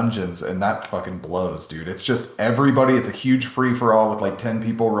did dungeons, and that fucking blows, dude. It's just everybody. It's a huge free for all with like 10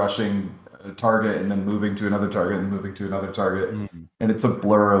 people rushing a target and then moving to another target and moving to another target, and it's a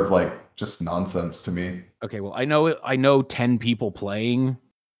blur of like just nonsense to me. Okay, well, I know 10 people playing,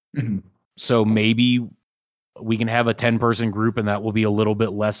 so maybe we can have a 10-person group, and that will be a little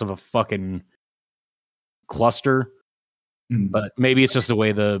bit less of a fucking cluster. But maybe it's just the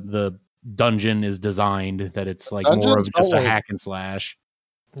way the dungeon is designed that it's like more of Dungeons just a felt like- hack and slash.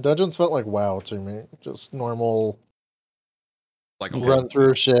 Dungeons felt like WoW to me. Just normal Like a run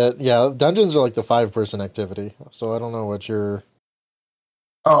through shit. Yeah, dungeons are like the 5-person activity. So I don't know what you're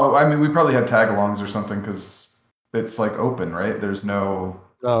Oh, I mean, we probably had tag-alongs or something because it's like open, right? There's no.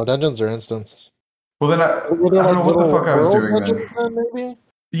 No, dungeons are instanced. Well, then I Were there don't like know what the little fuck I was world doing dungeons then. then, maybe?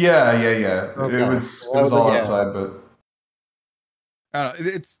 Yeah. Okay. It was all outside, but I don't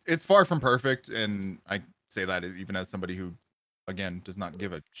know, it's far from perfect, and I say that even as somebody who, again, does not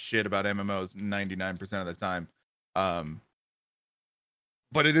give a shit about MMOs 99% of the time.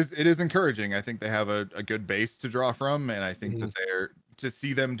 But it is encouraging. I think they have a good base to draw from, and I think that to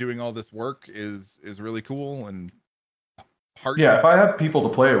see them doing all this work is really cool and heart. yeah, if I have people to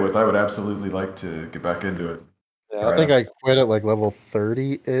play it with, I would absolutely like to get back into it. Yeah, I think I quit at like level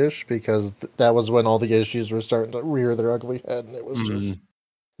 30-ish because that was when all the issues were starting to rear their ugly head, and it was just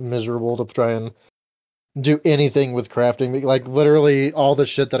miserable to try and do anything with crafting. Like literally all the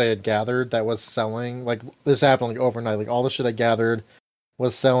shit that I had gathered that was selling, like this happened like overnight. Like all the shit I gathered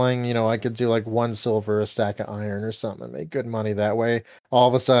was selling. You know, I could do like 1 silver a stack of iron or something and make good money that way. All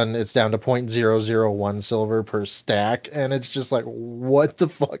of a sudden it's down to 0.001 silver per stack, and it's just like, what the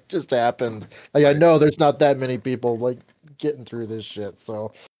fuck just happened? Like I know there's not that many people like getting through this shit,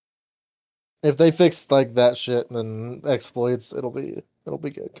 so if they fix like that shit and then exploits, it'll be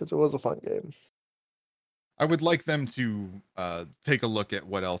good because it was a fun game. I would like them to take a look at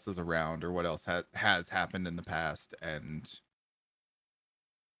what else is around or what else has happened in the past and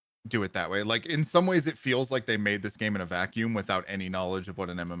do it that way. Like in some ways it feels like they made this game in a vacuum without any knowledge of what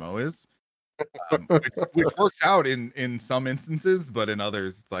an MMO is. Which works out in some instances, but in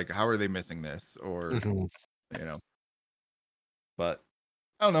others it's like, how are they missing this? Or you know. But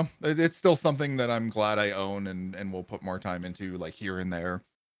I don't know. It's still something that I'm glad I own and will put more time into, like here and there.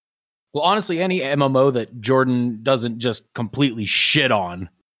 Well, honestly, any MMO that Jordan doesn't just completely shit on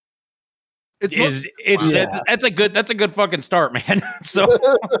that's a good fucking start, man. So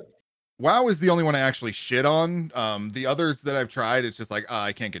WoW is the only one I actually shit on. The others that I've tried, it's just like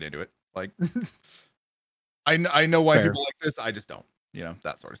I can't get into it. Like I know why people like this, I just don't. You know,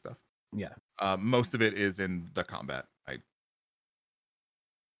 that sort of stuff. Yeah. Most of it is in the combat. I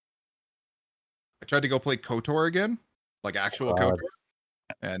tried to go play KOTOR again, like actual KOTOR,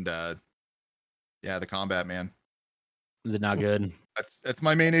 and yeah, the combat, man. Is it not good? That's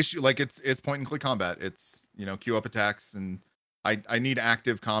my main issue. Like it's point and click combat. It's, you know, queue up attacks, and I need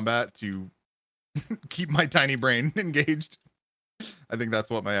active combat to keep my tiny brain engaged. I think that's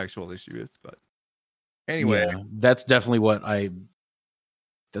what my actual issue is. But anyway, yeah, that's definitely what I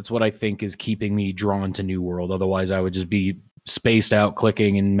think is keeping me drawn to New World. Otherwise, I would just be spaced out,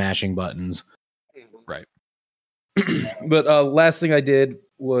 clicking and mashing buttons. Right. But last thing I did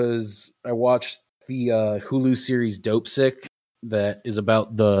was I watched the Hulu series Dope Sick, that is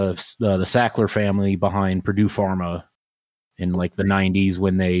about the Sackler family behind Purdue Pharma in like the 90s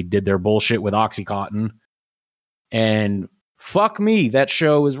when they did their bullshit with OxyContin. And fuck me, that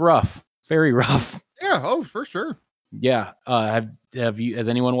show is rough. Very rough. Yeah, oh, for sure. Yeah. Has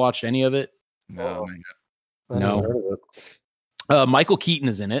anyone watched any of it? No. No. Michael Keaton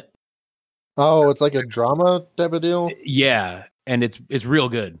is in it. Oh, it's like a drama type of deal? Yeah, and it's real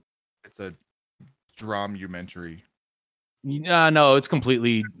good. It's a dramumentary. No, it's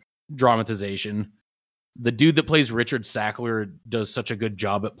completely dramatization. The dude that plays Richard Sackler does such a good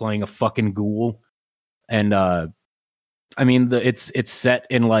job at playing a fucking ghoul. And I mean, it's set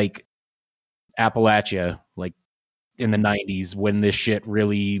in like Appalachia, like in the 90s when this shit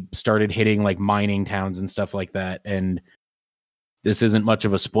really started hitting like mining towns and stuff like that. And this isn't much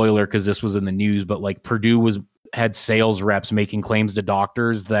of a spoiler because this was in the news, but like Purdue had sales reps making claims to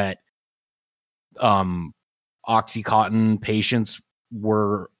doctors that OxyContin patients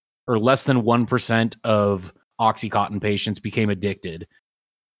or less than 1% of OxyContin patients became addicted.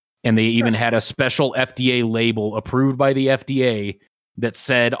 And they even had a special FDA label approved by the FDA that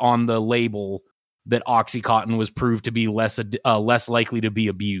said on the label that OxyContin was proved to be less likely to be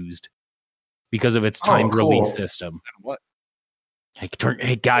abused because of its timed release system. What?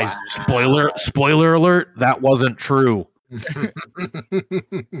 Hey guys, spoiler alert, that wasn't true. Who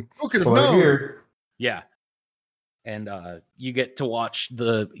could have known? Yeah. And you get to watch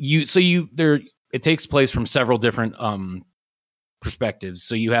it takes place from several different perspectives.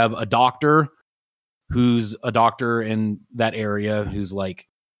 So you have a doctor who's a doctor in that area who's like,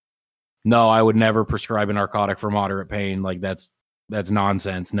 no, I would never prescribe a narcotic for moderate pain. Like that's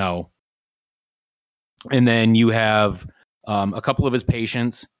nonsense. No. And then you have a couple of his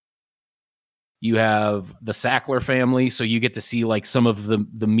patients. You have the Sackler family. So you get to see like some of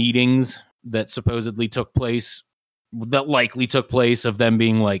the meetings that supposedly took place, that likely took place, of them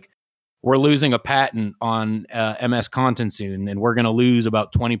being like, we're losing a patent on MS Content soon, and we're going to lose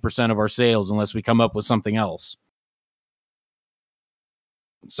about 20% of our sales unless we come up with something else.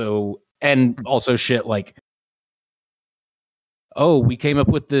 So, and also shit like, oh, we came up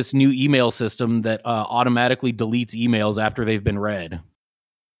with this new email system that automatically deletes emails after they've been read. And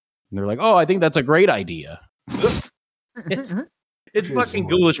they're like, oh, I think that's a great idea. It's fucking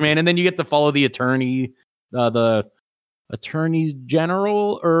ghoulish, man. And then you get to follow the attorney, the attorneys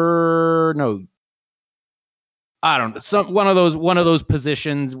general, or no, I don't know, one of those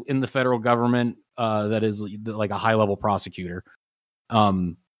positions in the federal government that is like a high level prosecutor,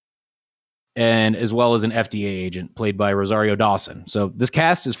 and as well as an FDA agent played by Rosario Dawson. So this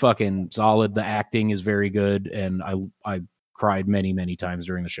cast is fucking solid. The acting is very good, and I cried many times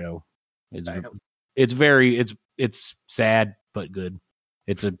during the show. It's sad but good.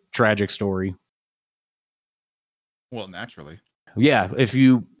 It's a tragic story. Well, naturally. Yeah, if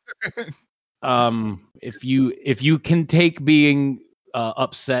you can take being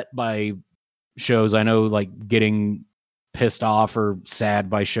upset by shows, I know like getting pissed off or sad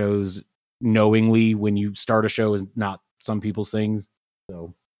by shows knowingly when you start a show is not some people's things.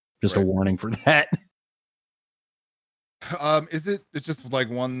 So just a warning for that. It's just like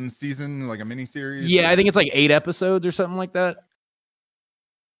one season, like a mini series? Yeah, I think it's like 8 episodes or something like that.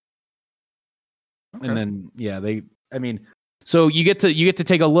 Okay. And then so you get to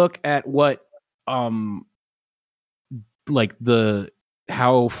take a look at what like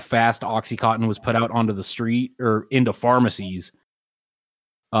how fast OxyContin was put out onto the street or into pharmacies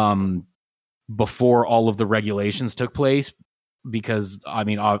before all of the regulations took place, because I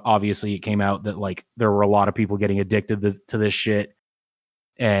mean obviously it came out that like there were a lot of people getting addicted to this shit,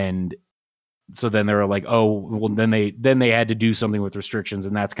 and so then they were like, oh well, then they had to do something with restrictions,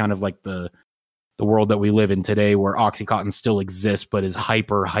 and that's kind of like the world that we live in today, where OxyContin still exists but is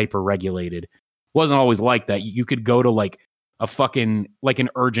hyper regulated. Wasn't always like that. You could go to like a fucking like an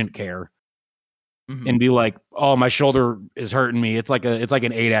urgent care and be like, oh, my shoulder is hurting me. It's like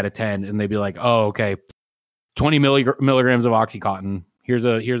an 8 out of 10, and they'd be like, oh, okay, 20 milligrams of OxyContin.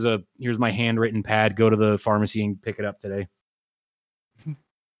 Here's my handwritten pad. Go to the pharmacy and pick it up today. And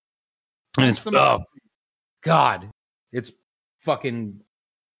it's God, it's fucking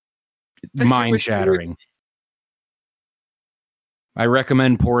mind shattering. I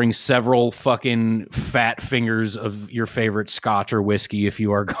recommend pouring several fucking fat fingers of your favorite scotch or whiskey if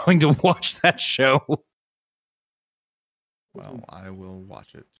you are going to watch that show. Well, I will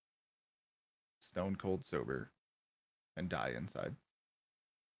watch it stone cold sober and die inside.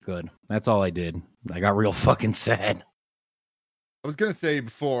 Good. That's all I did. I got real fucking sad. I was gonna say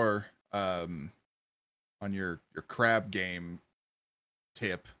before, on your crab game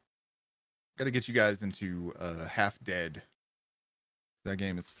tip, got to get you guys into Half Dead. That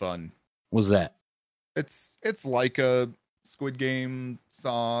game is fun. What's that? It's like a Squid Game,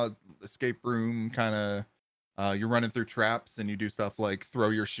 Saw, escape room kind of. You're running through traps and you do stuff like throw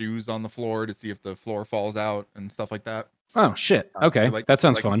your shoes on the floor to see if the floor falls out and stuff like that. Oh shit! Okay, that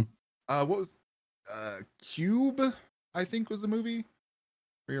sounds fun. What was Cube? I think was the movie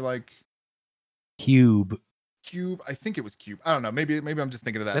where you're like Cube. I think it was Cube. I don't know. Maybe I'm just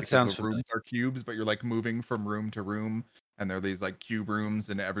thinking of that. That sounds the rooms are cubes, but you're like moving from room to room, and there are these like cube rooms,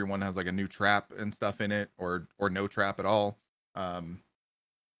 and everyone has like a new trap and stuff in it, or no trap at all.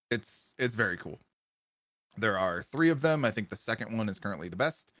 It's very cool. There are 3 of them. I think the second one is currently the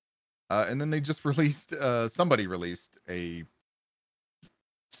best. And then they just released. Somebody released a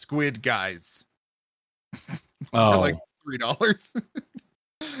Squid Guys for like $3.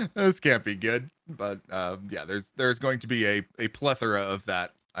 This can't be good, but yeah, there's going to be a plethora of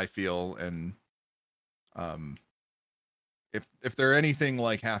that, I feel, and if they're anything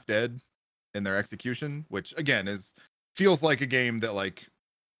like Half Dead in their execution, which again feels like a game that like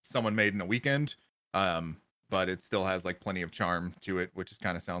someone made in a weekend, but it still has like plenty of charm to it, which is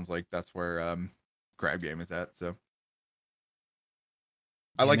kind of sounds like that's where Crab Game is at. So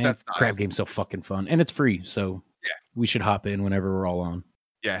I like that style. Crab Game's so fucking fun, and it's free, so yeah, we should hop in whenever we're all on.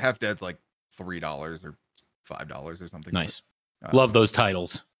 Yeah, Half Dead's like $3 or $5 or something. Nice. Love those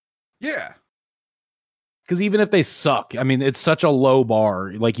titles. Yeah. Because even if they suck, I mean, it's such a low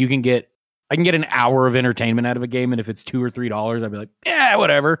bar. Like I can get an hour of entertainment out of a game, and if it's $2 or $3, I'd be like, yeah,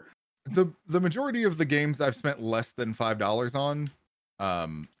 whatever. The majority of the games I've spent less than $5 on,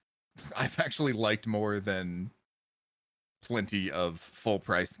 I've actually liked more than plenty of full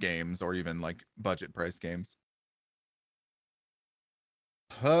price games or even like budget price games.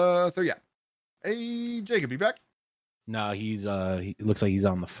 So yeah. Hey, Jacob, you back? No, he looks like he's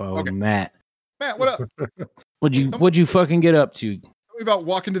on the phone. Okay. Matt, what up? What'd you fucking get up to? Tell me about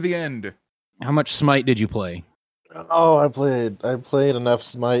Walking to the End. How much Smite did you play? Oh, I played enough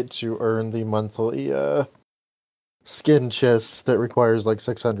Smite to earn the monthly skin chest that requires like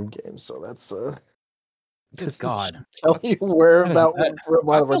 600 games. So that's Good God. tell you where That is- about that- where a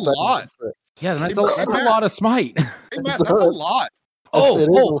lot of that's our a time lot. is spent. Yeah, that's Hey, a Matt. lot of smite. Hey Matt, that's a lot. It is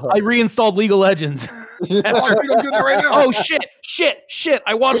a lot. I reinstalled League of Legends. Oh, dude, I'm doing that right now. Oh shit!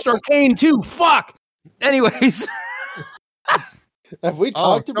 I watched Arcane too. Fuck. Anyways, Have we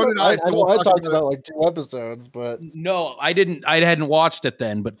Oh, talked so about? did I, so I know we'll I talk talked about about like 2 episodes, but no, I didn't. I hadn't watched it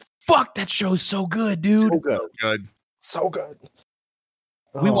then. But fuck, that show's so good, dude. so good, Good. so good.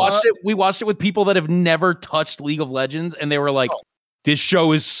 We Oh, watched it. We watched it with people that have never touched League of Legends, and they were like, "This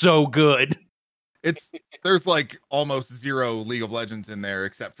show is so good." There's like almost zero League of Legends in there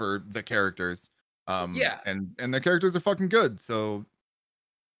except for the characters. Yeah. and the characters are fucking good. So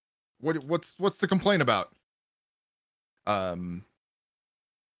what's the complaint about?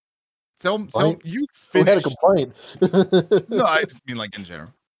 So you Who had a finished. complaint? No, I just mean like in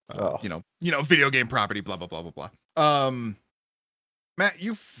general. Oh. You know, video game property, blah blah blah blah blah. Matt,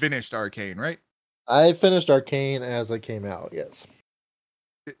 you finished Arcane, right? I finished Arcane as it came out. Yes,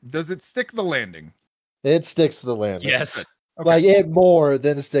 Does it stick the landing? it sticks to the landing. Yes. Okay. Like it more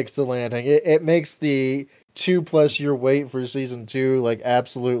than sticks to the landing. It makes the 2+ year wait for season 2 like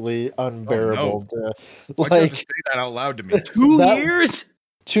absolutely unbearable. Why'd you have to Like say that out loud to me? 2 That- years.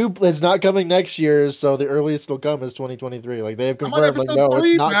 it's not coming next year, so the earliest it'll come is 2023. Like they have I'm on confirmed, like episode no, 3,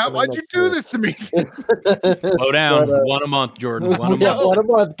 it's not Matt. coming Why'd you next do year. this to me? Slow down. But, One a month, Jordan. One a yeah, month. 1 a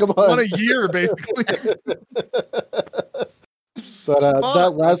month. Come on. 1 a year, basically. But that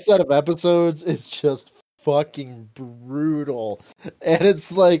Fuck. last set of episodes is just fucking brutal. And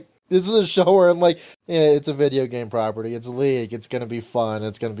it's like, this is a show where I'm like, yeah, it's a video game property. It's League. It's going to be fun.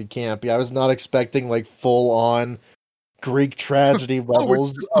 It's going to be campy. I was not expecting like full on Greek tragedy Oh, levels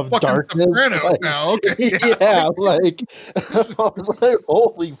it's just the of fucking darkness. Sopranos Like, now. Okay. yeah, like, I was like,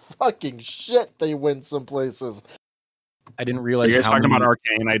 holy fucking shit, they went some places. I didn't Are realize you guys how talking many... about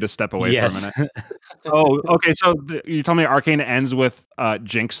Arcane? I had to step away Yes. for a minute. Oh, okay. So you told me Arcane ends with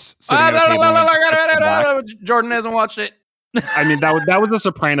Jinx sitting at a table. and black. Jordan hasn't watched it. I mean, that was the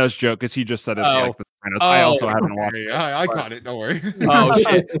Sopranos joke, because he just said it's Oh. like the Sopranos. I also Oh. haven't watched Hey, it. I caught it. Don't worry. Oh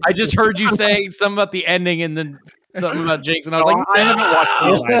shit! I just heard you say something about the ending and then something about Jinx, and I was No, like, I haven't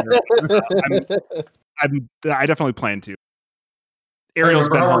 "No!" watched it either. I definitely plan to. Ariel's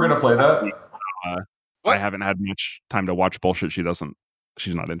Remember been how we're home. gonna play that? I What? haven't had much time to watch bullshit she's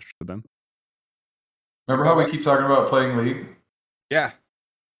not interested in. Remember how we keep talking about playing League? Yeah,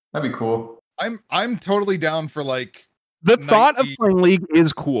 That'd be cool. I'm totally down for like. The thought of 90 playing League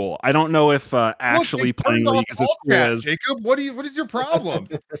is cool. I don't know if actually Look, they playing turned League off is as all cool chat, as. Jacob. What is your problem?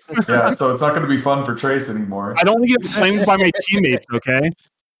 Yeah, so it's not going to be fun for Trace anymore. I don't want to get blamed by my teammates. Okay.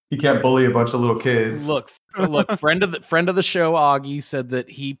 He can't bully a bunch of little kids. Look, friend of the show, Augie said that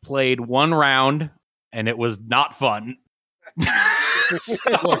he played 1 round and it was not fun.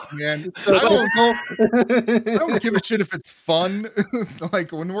 Look, man, I don't give a shit if it's fun.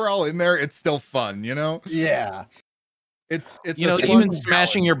 Like when we're all in there, it's still fun, you know. Yeah. It's You know, a fun even challenge.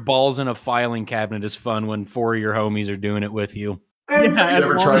 smashing your balls in a filing cabinet is fun when 4 of your homies are doing it with you. Yeah, you as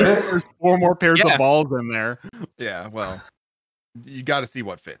ever long tried as it? There's 4 more pairs Yeah. of balls in there. Yeah, well, you got to see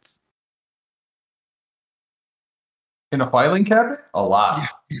what fits. In a filing cabinet? A lot.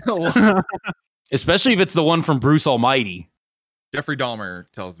 Especially if it's the one from Bruce Almighty. Jeffrey Dahmer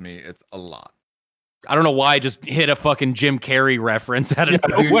tells me it's a lot. I don't know why I just hit a fucking Jim Carrey reference out of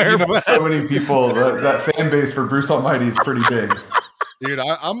Yeah, dude, nowhere. you know, but- so many people. That fan base for Bruce Almighty is pretty big. Dude,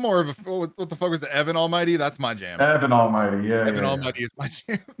 I'm more of a what the fuck was it? Evan Almighty? That's my jam. Evan Almighty, yeah. Evan yeah. Almighty is my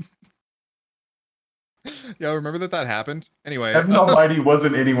jam. Yeah, remember that happened? Anyway, Evan Almighty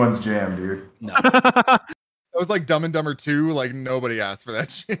wasn't anyone's jam, dude. No. that was like Dumb and Dumber 2. Like nobody asked for that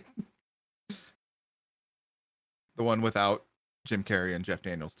shit. The one without Jim Carrey and Jeff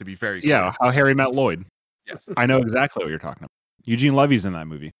Daniels, to be very clear. Yeah, how Harry met Lloyd. Yes. I know exactly what you're talking about. Eugene Levy's in that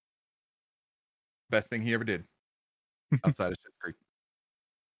movie. Best thing he ever did. Outside of Schitt's Creek.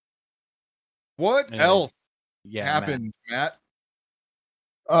 What Anyways, else Yeah, happened, Matt?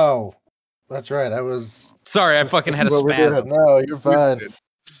 Oh, that's right. I was. Sorry, I fucking had a what we're doing. spasm. No, you're fine. Did.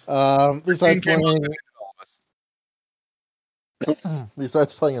 Besides Came up playing, and hit all of us.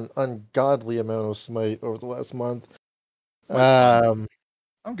 besides playing an ungodly amount of Smite over the last month, It's fun.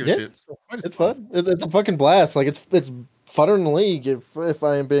 I don't give yeah, a shit. Smite is it's fun. It's a fucking blast. Like it's funner than League, if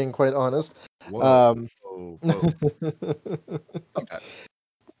I am being quite honest. Whoa, whoa, whoa. Sometimes.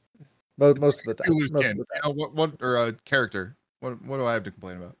 Most of the time. You lose Most Ken. of You know what or a character. What do I have to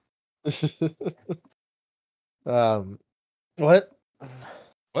complain about? the time. What?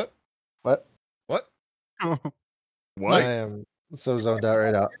 What? What? What? What? I am so zoned out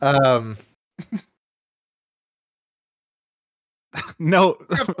right now. No,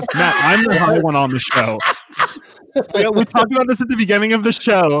 Matt, I'm the high one on the show. We talked about this at the beginning of the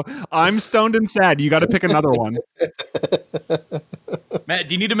show. I'm stoned and sad. You got to pick another one. Matt,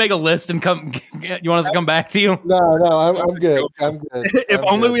 do you need to make a list and come? You want us to come back to you? No, I'm good. I'm good. If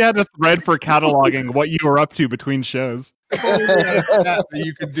only we had a thread for cataloging what you were up to between shows. That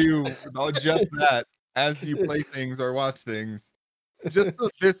you could do just that as you play things or watch things. Just so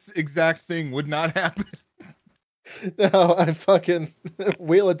this exact thing would not happen. No, I fucking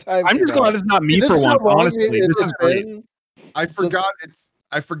Wheel of Time. I'm just glad it's not me for once. Honestly, this is great. I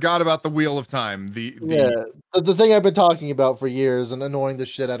forgot about the Wheel of Time. The thing I've been talking about for years and annoying the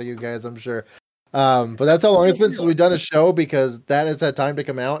shit out of you guys, I'm sure. But that's how long it's been since we've done a show, because that has had time to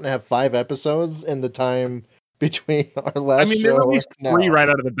come out and have 5 episodes in the time between our last show. I mean, there were at least 3 right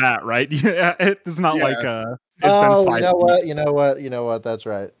out of the bat, right? Yeah, it's not like it's been 5. You know what? That's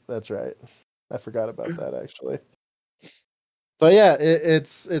right. I forgot about that actually. But yeah,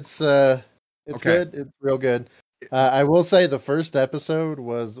 it's okay. good. It's real good. I will say the first episode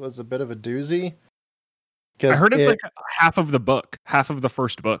was a bit of a doozy. I heard it's like half of the book, half of the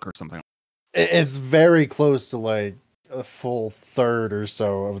first book or something. It's very close to like a full third or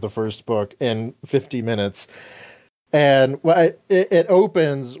so of the first book in 50 minutes. And it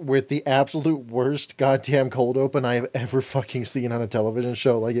opens with the absolute worst goddamn cold open I've ever fucking seen on a television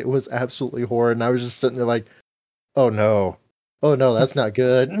show. Like, it was absolutely horrid. And I was just sitting there like, oh no, that's not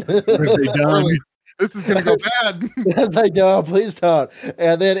good. This is gonna go bad. It's like, no, please don't.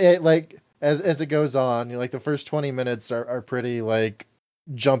 And then it like as it goes on, you know, like the first 20 minutes are pretty like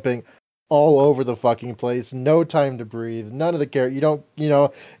jumping all over the fucking place. No time to breathe. None of the characters. You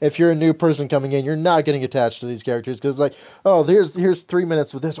know, if you're a new person coming in, you're not getting attached to these characters because like, oh, here's 3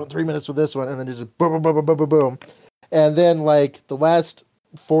 minutes with this one, 3 minutes with this one, and then just boom, boom, boom, boom, boom, boom. And then like the last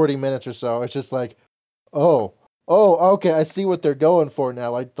 40 minutes or so, it's just like, oh, okay, I see what they're going for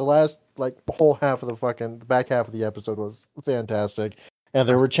now. Like the last whole half of the back half of the episode was fantastic. And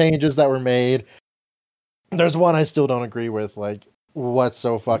there were changes that were made. There's one I still don't agree with, like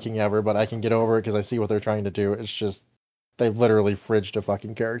whatsoever, but I can get over it because I see what they're trying to do. It's just they literally fridged a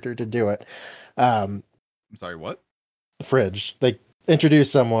fucking character to do it. I'm sorry, what? Fridge. They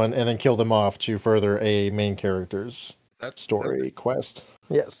introduce someone and then kill them off to further a main character's story quest.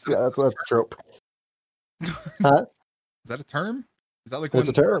 Yes, yeah, that's a trope. Huh? Is that a term? Is that like when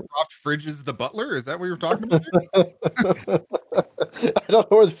Croft fridges the butler? Is that what you're talking about? I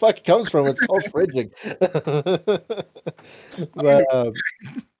don't know where the fuck it comes from. It's called fridging. But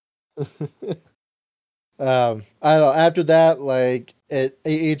I don't know. After that, like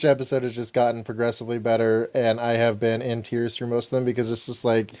each episode has just gotten progressively better, and I have been in tears through most of them because it's just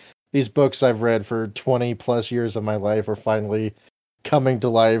like these books I've read for 20 plus years of my life are finally coming to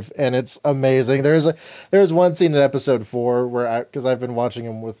life, and it's amazing. There's one scene in episode 4 where because I've been watching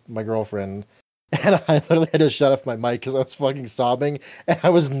him with my girlfriend, and I literally had to shut off my mic because I was fucking sobbing, and I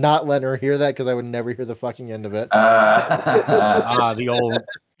was not letting her hear that because I would never hear the fucking end of it. The old.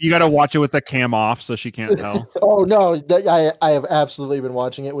 You got to watch it with the cam off so she can't tell. Oh no, I have absolutely been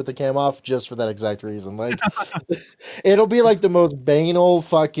watching it with the cam off just for that exact reason. Like, it'll be like the most banal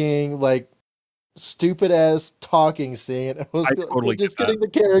fucking like stupid ass talking scene. I was totally just getting the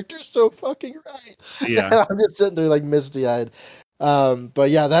characters so fucking right. Yeah. I'm just sitting there like misty eyed. But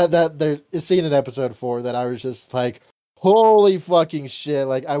yeah, that there is scene in episode 4 that I was just like, holy fucking shit!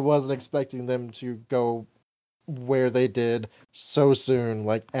 Like, I wasn't expecting them to go where they did so soon,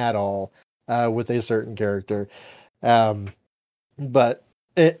 like at all, with a certain character. But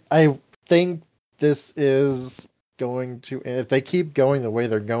I think this is going to, if they keep going the way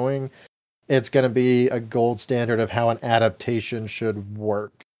they're going, it's going to be a gold standard of how an adaptation should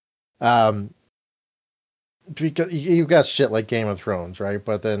work. Because you've got shit like Game of Thrones, right?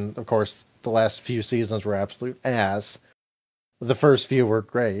 But then, of course, the last few seasons were absolute ass. The first few were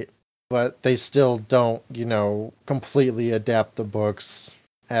great, but they still don't, completely adapt the books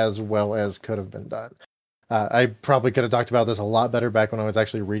as well as could have been done. I probably could have talked about this a lot better back when I was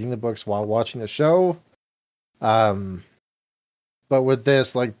actually reading the books while watching the show. But with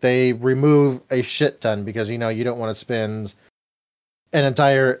this, like, they remove a shit ton because, you don't want to spend an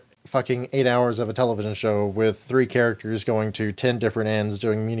entire fucking 8 hours of a television show with 3 characters going to 10 different ends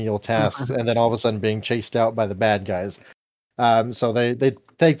doing menial tasks and then all of a sudden being chased out by the bad guys. So they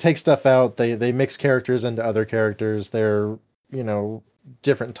take stuff out. They mix characters into other characters. They're,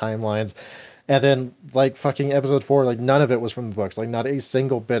 different timelines. And then, like, fucking episode 4, like, none of it was from the books. Like, not a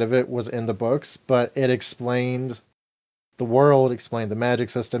single bit of it was in the books, but it explained the world, explained the magic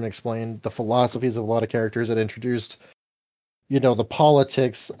system, explained the philosophies of a lot of characters. It introduced, the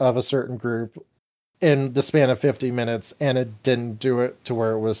politics of a certain group in the span of 50 minutes, and it didn't do it to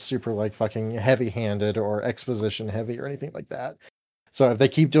where it was super like fucking heavy-handed or exposition heavy or anything like that. So if they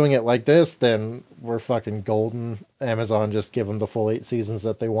keep doing it like this, then we're fucking golden. Amazon, just give them the full 8 seasons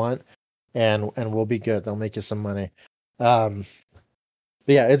that they want, and we'll be good. They'll make you some money. But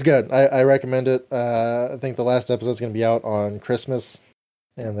yeah, it's good. I recommend it. I think the last episode's going to be out on Christmas,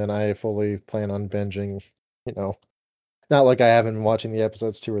 and then I fully plan on binging, not like I haven't been watching the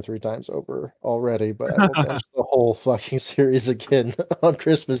episodes 2 or 3 times over already, but I will binge the whole fucking series again on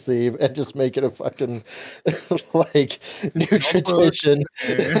Christmas Eve and just make it a fucking like new tradition.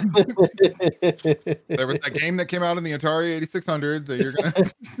 There was that game that came out in the Atari 8600 that you're gonna.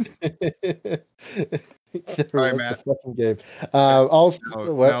 All right, Matt. The fucking game.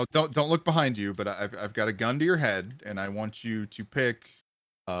 Also, now don't look behind you, but I've got a gun to your head, and I want you to pick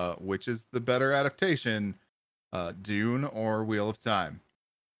which is the better adaptation. Dune or Wheel of Time?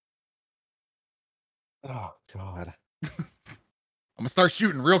 Oh God! I'm gonna start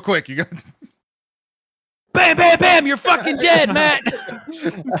shooting real quick. You got bam, bam, bam! You're fucking dead, Matt.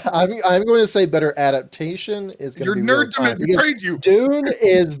 I'm going to say better adaptation is going to be your nerd betrayed you. Dune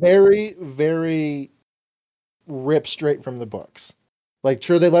is very, very ripped straight from the books. Like,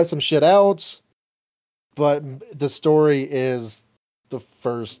 sure, they let some shit out, but the story is the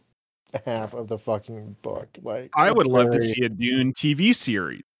first half of the fucking book. Like, I would love to see a Dune TV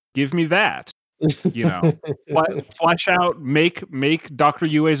series. Give me that. Flesh out, make Dr.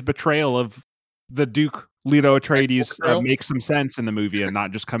 Yue's betrayal of the Duke Leto Atreides make some sense in the movie and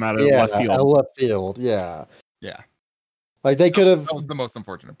not just come out of left field. Left field, yeah. Like they could have. That was the most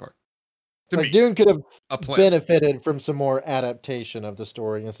unfortunate part. Dune could have benefited from some more adaptation of the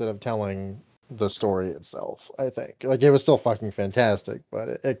story instead of telling the story itself. I think like it was still fucking fantastic,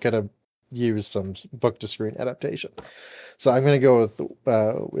 but it could have used some book to screen adaptation. So I'm gonna go with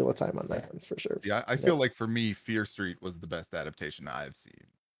Wheel of Time on that one for sure. Yeah, I feel like for me, Fear Street was the best adaptation I've seen.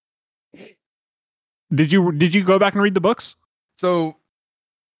 Did you go back and read the books? So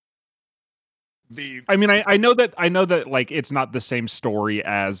I mean, I know that like it's not the same story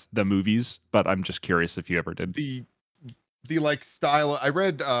as the movies, but I'm just curious if you ever did. The like style. I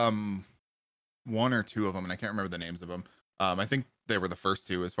read 1 or 2 of them, and I can't remember the names of them. I think they were the first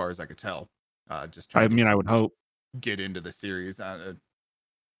 2, as far as I could tell. I would hope get into the series.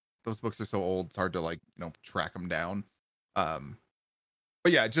 Those books are so old; it's hard to track them down.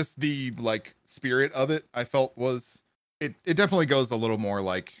 But yeah, just the like spirit of it, I felt was it definitely goes a little more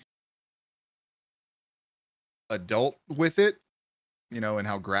like adult with it, and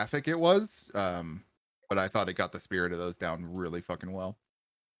how graphic it was. But I thought it got the spirit of those down really fucking well.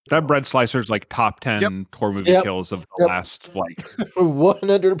 That Bread Slicer's like top 10 horror movie kills of the last like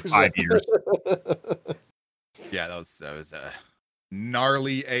 100% 5 years. Yeah, that was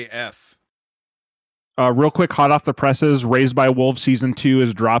gnarly AF. Real quick, hot off the presses, Raised by Wolves season 2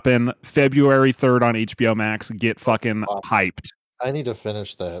 is dropping February 3rd on HBO Max. Get fucking hyped. I need to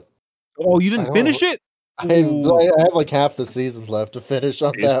finish that. Oh, you didn't finish it? I have like half the season left to finish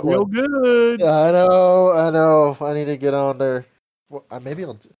on that one. Real good. I know. I need to get on there. Well, maybe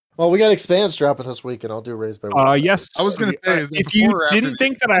I'll. Well, we got Expanse dropping this week, and I'll do Raised by Wolves. Yes. I was going to say, if you didn't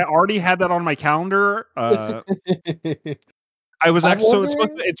think that I already had that on my calendar, I was actually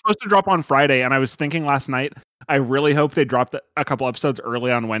it's supposed to drop on Friday, and I was thinking last night, I really hope they dropped a couple episodes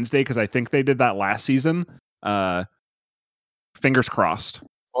early on Wednesday because I think they did that last season. Fingers crossed.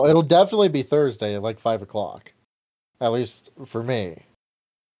 Well, it'll definitely be Thursday at like 5:00, at least for me,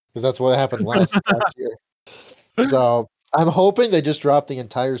 because that's what happened last year. So I'm hoping they just drop the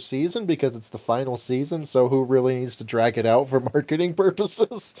entire season because it's the final season. So who really needs to drag it out for marketing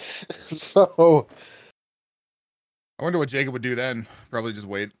purposes? So I wonder what Jacob would do then. Probably just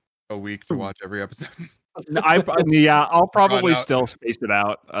wait a week to watch every episode. I'll probably still space it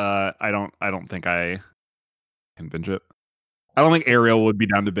out. I don't think I can binge it. I don't think Ariel would be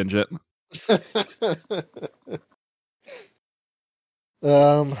down to binge it.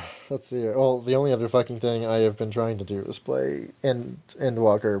 Let's see. Well, the only other fucking thing I have been trying to do is play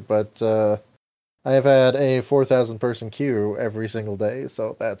Endwalker, but I have had a 4,000 person queue every single day,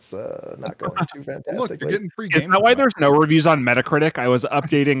 so that's not going too fantastically. Look, you're getting free games. Is that why there's no reviews on Metacritic? I was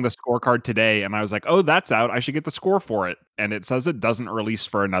updating the scorecard today, and I was like, "Oh, that's out. I should get the score for it." And it says it doesn't release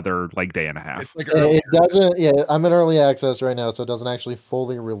for another like day and a half. It doesn't. Yeah, I'm in early access right now, so it doesn't actually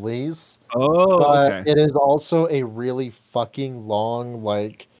fully release. Oh, but okay. It is also a really fucking long,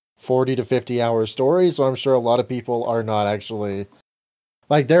 like 40 to 50 hour story. So I'm sure a lot of people are not actually.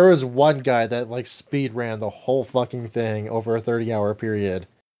 Like, there was one guy that, like, speed ran the whole fucking thing over a 30-hour period.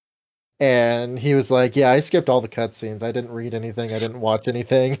 And he was like, "Yeah, I skipped all the cutscenes. I didn't read anything. I didn't watch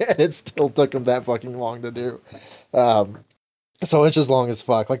anything, and it still took him that fucking long to do." So it's just long as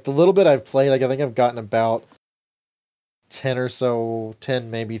fuck. Like the little bit I've played, like I think I've gotten about 10 or so, 10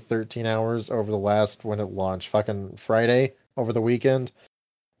 maybe 13 hours over the last when it launched, fucking Friday over the weekend.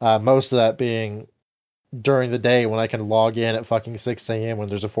 Most of that being during the day when I can log in at fucking 6 a.m. when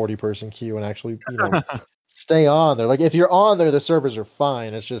there's a 40-person queue and actually, stay on there. Like if you're on there, the servers are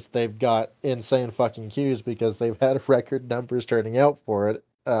fine. It's just they've got insane fucking queues because they've had record numbers turning out for it,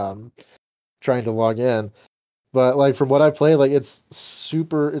 trying to log in. But like from what I played, like it's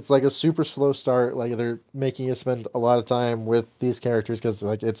like a super slow start. Like they're making you spend a lot of time with these characters because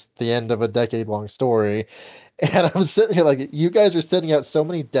like it's the end of a decade-long story. And I'm sitting here like, you guys are sending out so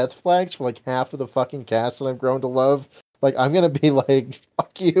many death flags for like half of the fucking cast that I've grown to love. Like I'm gonna be like,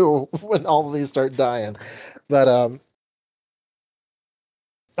 fuck you when all of these start dying. But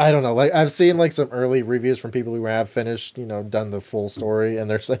I don't know. Like I've seen like some early reviews from people who have finished, done the full story, and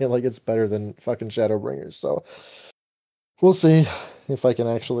they're saying like it's better than fucking Shadowbringers. So we'll see if I can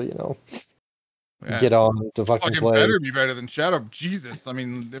actually, get on to fucking play. Better be better than Shadow. Jesus, I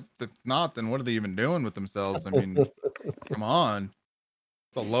mean, if not, then what are they even doing with themselves? I mean, come on,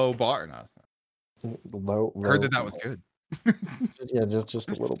 it's a low bar. No, it's not. Low, I heard that was good. Yeah,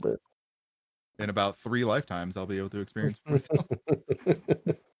 just a little bit. In about 3 lifetimes, I'll be able to experience for myself.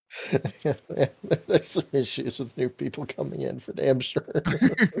 There's some issues with new people coming in, for damn sure.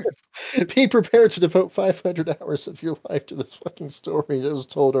 Be prepared to devote 500 hours of your life to this fucking story that was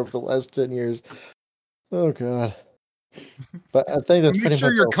told over the last 10 years. Oh god. But I think that's make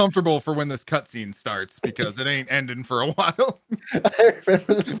sure you're comfortable for when this cutscene starts, because it ain't ending for a while. I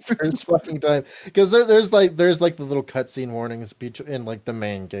remember the first fucking time, because there's like the little cutscene warnings in like the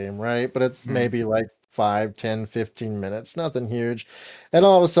main game, right? But it's maybe like 5, 10, 15 minutes, nothing huge. And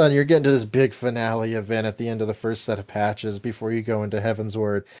all of a sudden you're getting to this big finale event at the end of the first set of patches before you go into Heaven's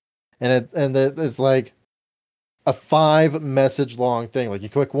Word. And it's like a 5 message long thing. Like you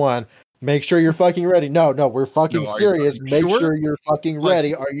click 1, make sure you're fucking ready. No, we're fucking serious. Make sure you're fucking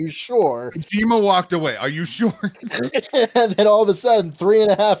ready. Are you sure? Kojima walked away. Are you sure? And then all of a sudden,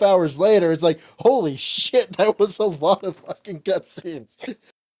 3.5 hours later, it's like, holy shit, that was a lot of fucking cutscenes.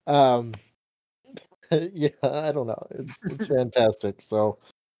 Yeah, I don't know. It's fantastic. So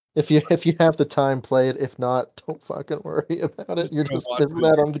if you have the time, play it. If not, don't fucking worry about it. You're just missing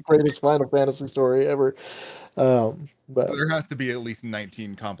out on the greatest Final Fantasy story ever. But there has to be at least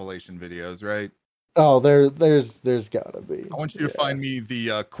 19 compilation videos, right? Oh, there's gotta be. I want you to find me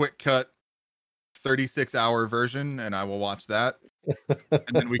the quick cut 36-hour version, and I will watch that, and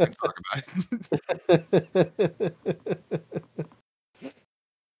then we can talk about it.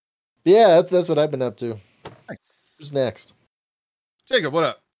 Yeah, that's what I've been up to. Nice. Who's next? Jacob, what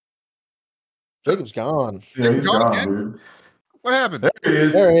up? Jacob's gone. Yeah, he's gone, again? dude. What happened? There he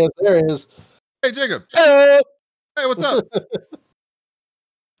is. There he is. Hey, Jacob. Hey! Hey, what's up?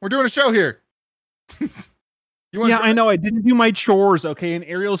 We're doing a show here. I know. I didn't do my chores, okay? And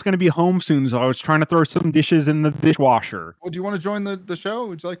Ariel's going to be home soon, so I was trying to throw some dishes in the dishwasher. Well, do you want to join the show?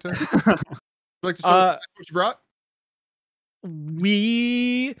 Would you like to? Show us what you brought?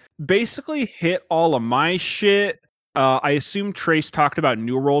 We basically hit all of my shit. I assume Trace talked about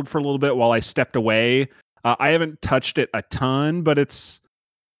New World for a little bit while I stepped away. I haven't touched it a ton, but it's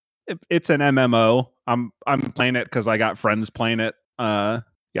an MMO. I'm playing it because I got friends playing it. I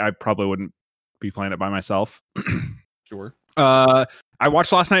probably wouldn't be playing it by myself. Sure. I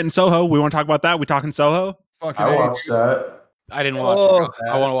watched last night in Soho. We want to talk about that? We talking Soho? I watched that. I didn't watch it.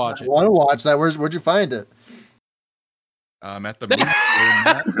 I want to watch it. I want to watch that. Where'd you find it? At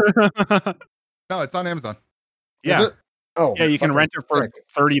the No, it's on Amazon. Yeah. Oh, yeah, you can rent it for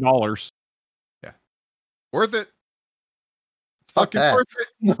 $30. Yeah. Worth it. It's Fuck fucking that. worth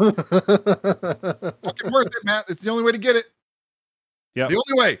it. Fucking worth it, Matt. It's the only way to get it. Yeah. The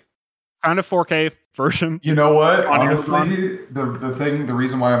only way. Kind of 4K version. You know what? On Honestly, the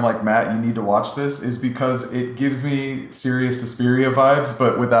reason why I'm like, Matt, you need to watch this is because it gives me serious Suspiria vibes,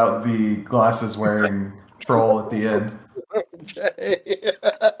 but without the glasses wearing troll at the end. Okay.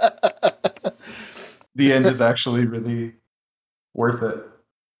 The end is actually really worth it.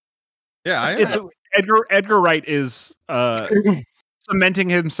 Yeah, It's Edgar Wright is cementing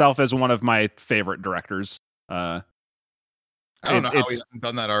himself as one of my favorite directors. I don't know how he hasn't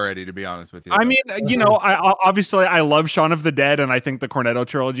done that already, to be honest with you. I mean, I obviously I love Shaun of the Dead, and I think the Cornetto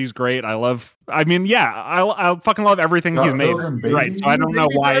trilogy is great. I fucking love everything he's made. Right, so I don't know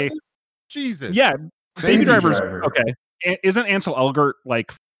why. Jesus. Yeah, Baby Driver's Driver. okay. Isn't Ansel Elgort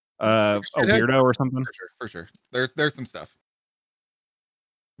like a weirdo or something? For sure. There's some stuff.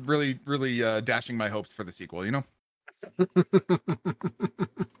 really, really dashing my hopes for the sequel, you know.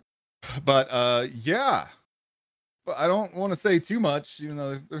 But yeah, but I don't want to say too much, even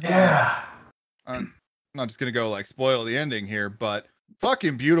though there's not. I'm not just gonna go like spoil the ending here, but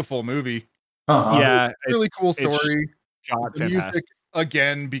fucking beautiful movie. Yeah, Really cool story. Shot The fantastic. music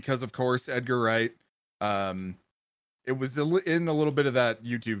again, because of course Edgar Wright. It was in a little bit of that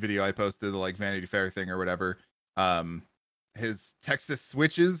YouTube video I posted, the like Vanity Fair thing or whatever. His Texas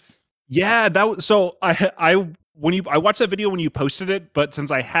Switches. Yeah, that was so. I watched that video when you posted it, but since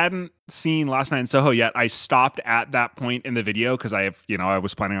I hadn't seen Last Night in Soho yet, I stopped at that point in the video because I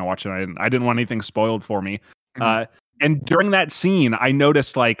was planning on watching it. I didn't want anything spoiled for me. And during that scene, I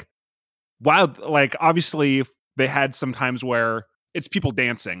noticed like, wow, like obviously they had some times where it's people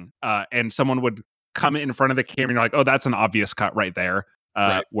dancing, and someone would come in front of the camera and you're like, oh, that's an obvious cut right there,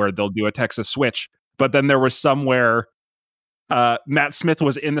 Right. where they'll do a Texas switch. But then there was somewhere Matt Smith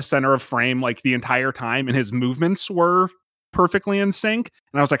was in the center of frame like the entire time, and his movements were perfectly in sync.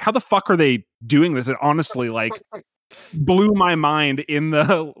 And I was like, how the fuck are they doing this? It honestly like blew my mind in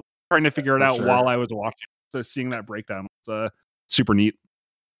the trying to figure it For out sure. while I was watching. So seeing that breakdown was super neat.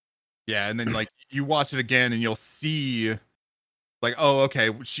 Yeah, and then like you watch it again and you'll see like, oh,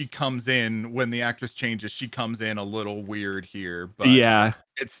 okay, she comes in when the actress changes, she comes in a little weird here, but Yeah.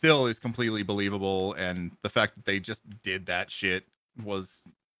 it still is completely believable, and the fact that they just did that shit was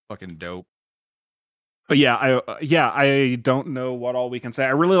fucking dope. But I don't know what all we can say. I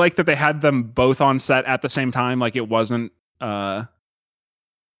really like that they had them both on set at the same time. Like it wasn't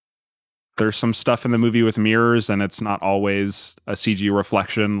there's some stuff in the movie with mirrors and it's not always a CG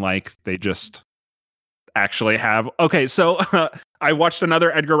reflection. Like they just actually have. Okay, so I watched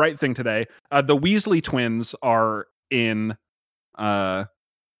another Edgar Wright thing today. The Weasley twins are in Last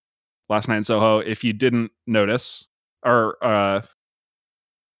Night in Soho. If you didn't notice, or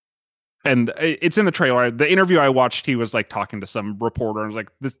and it's in the trailer. The interview I watched, he was like talking to some reporter and was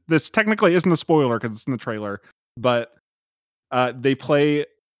like, this technically isn't a spoiler because it's in the trailer, but they play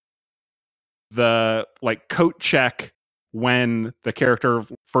the like coat check when the character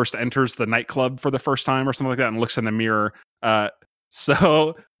first enters the nightclub for the first time or something like that and looks in the mirror.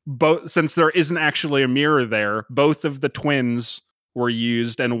 So since there isn't actually a mirror there, both of the twins were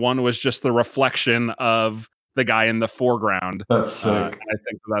used, and one was just the reflection of the guy in the foreground. That's sick. I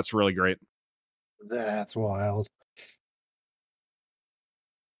think that's really great. That's wild.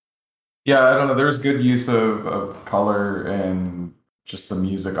 Yeah, I don't know. There's good use of color and just the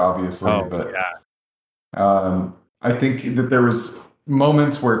music, obviously, but I think that there was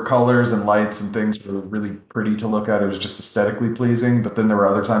moments where colors and lights and things were really pretty to look at. It was just aesthetically pleasing, but then there were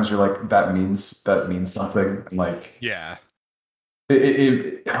other times you're like, that means something. And like, Yeah.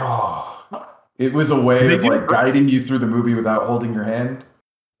 it was a way They of do like it- guiding you through the movie without holding your hand,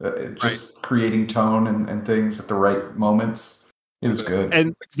 just creating tone and things at the right moments. It was good.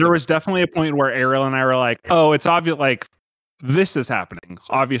 And there was definitely a point where Ariel and I were like, oh, it's obvious, like, this is happening.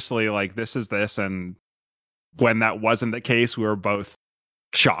 Obviously, like, this is this. And when that wasn't the case, we were both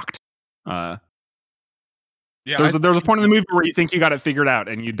shocked. Yeah. There's a point in the movie where you think you got it figured out,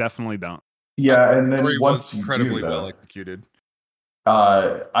 and you definitely don't. Yeah, and the then story once was you incredibly do, well though, executed.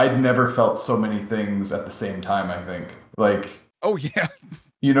 I'd never felt so many things at the same time, I think. Like, Oh yeah,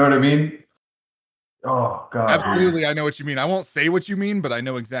 you know what I mean? Oh god. dude. absolutely. I know what you mean. I won't say what you mean, but I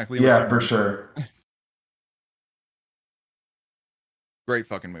know exactly what you Yeah, mean. for sure. Great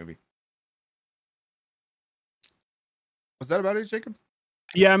fucking movie. Was that about it, Jacob?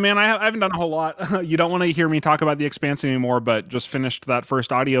 Yeah, man, I haven't done a whole lot. You don't want to hear me talk about The Expanse anymore, but just finished that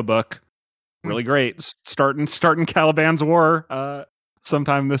first audiobook. Really great. Starting Caliban's War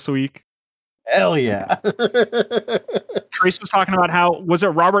sometime this week. Hell yeah. Trace was talking about how, was it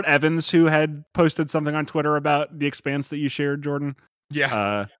Robert Evans who had posted something on Twitter about The Expanse that you shared, Jordan?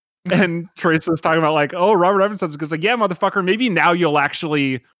 Yeah. And Trace was talking about like, oh, Robert Evans says, goes like, yeah, motherfucker, maybe now you'll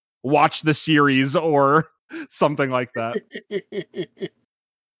actually watch the series or something like that.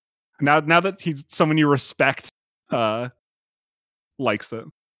 Now that he's someone you respect, likes it.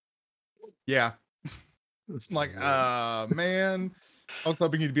 Yeah. I'm like, man. I was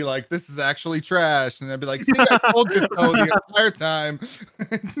hoping you'd be like, this is actually trash. And I'd be like, see, I told you so the entire time.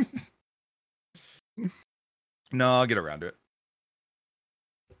 No, I'll get around to it.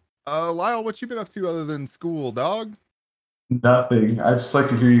 Lyle, what you been up to other than school, dog? Nothing. I just like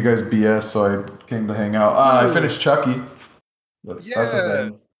to hear you guys BS, so I came to hang out. I finished Chucky. That's a Yeah.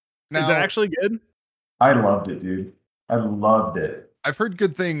 thing. Is it actually good? I loved it, dude. I loved it. I've heard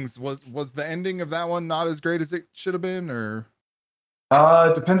good things. Was the ending of that one not as great as it should have been, or?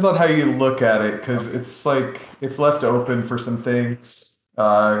 It depends on how you look at it, because it's like it's left open for some things.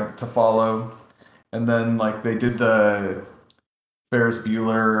 to follow, and then like they did the Ferris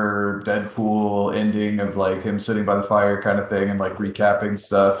Bueller Deadpool ending of like him sitting by the fire kind of thing, and like recapping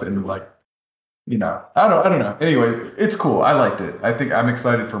stuff, and like I don't know. Anyways, it's cool. I liked it. I think I'm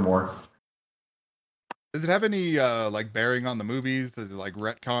excited for more. Does it have any like bearing on the movies? Is it like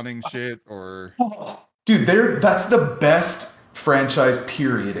retconning shit or? Dude, that's the best franchise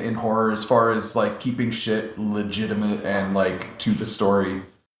period in horror as far as like keeping shit legitimate and like to the story.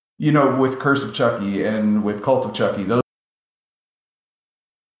 With Curse of Chucky and with Cult of Chucky, those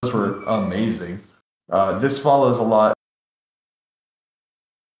were amazing. This follows a lot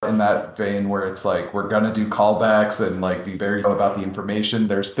in that vein where it's like we're gonna do callbacks and like be very about the information.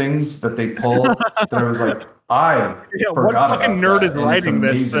 There's things that they pull that I was like, I forgot what fucking about nerd is that. And writing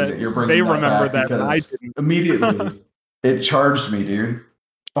it's this? amazing That you're bringing they that remember back that, and I because didn't. immediately it charged me, dude.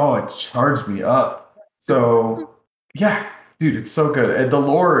 Oh, it charged me up. So yeah, dude, it's so good. And the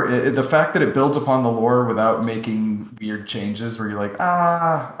lore, the fact that it builds upon the lore without making weird changes, where you're like,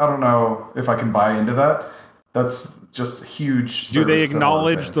 I don't know if I can buy into that. That's just huge. Do they service to horror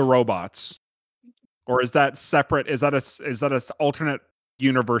acknowledge fans. the robots, or is that separate? Is that a alternate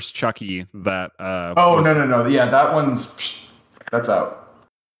universe Chucky that? Oh no. Yeah, that's out.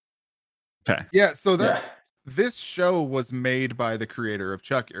 Okay. Yeah, so this show was made by the creator of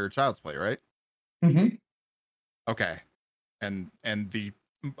Chuck or Child's Play, right? Mm-hmm. Okay, and the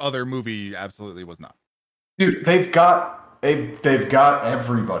other movie absolutely was not. Dude, they've got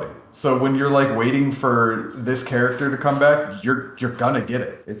everybody. So when you're like waiting for this character to come back, you're gonna get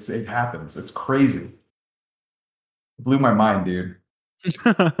it. It happens. It's crazy. It blew my mind, dude.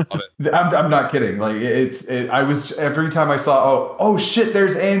 I'm not kidding. Like I was every time I saw oh shit,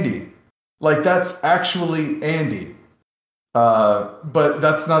 there's Andy. Like that's actually Andy. But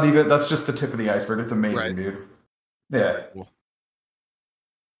that's just the tip of the iceberg. It's amazing, right, dude. Yeah. Cool.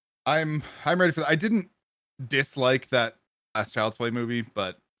 I'm ready for that. I didn't dislike that last Child's Play movie,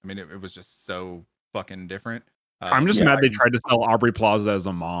 but I mean it was just so fucking different. I'm just mad they tried to sell Aubrey Plaza as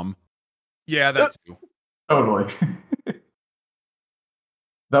a mom. Yeah, that's totally.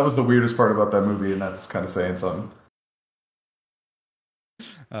 That was the weirdest part about that movie, and that's kind of saying something.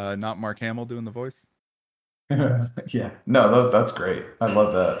 Not Mark Hamill doing the voice. Yeah, no, that's great. I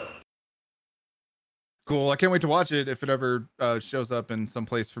love that. Cool. I can't wait to watch it if it ever shows up in some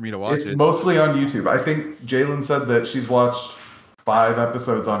place for me to watch it. It's mostly on YouTube. I think Jalen said that she's watched 5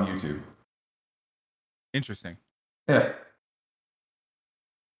 episodes on YouTube. Interesting. Yeah.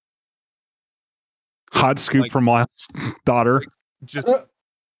 Hot scoop from last daughter. Just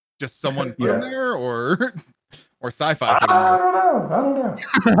someone put him there, or sci-fi. I don't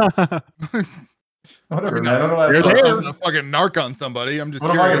know. Whatever, I don't know. I'm a fucking narc on somebody. I'm just.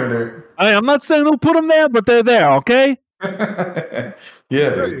 What am I gonna do? I'm not saying they'll put them there, but they're there. Okay.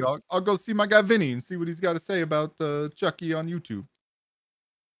 Yeah. I'll go see my guy Vinny and see what he's got to say about Chucky on YouTube.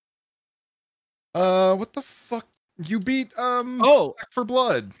 What the fuck? You beat Back 4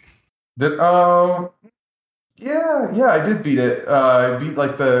 Blood. Yeah, I did beat it. I beat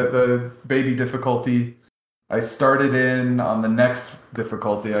like the baby difficulty. I started in on the next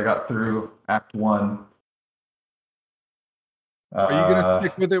difficulty. I got through Act 1. Are you gonna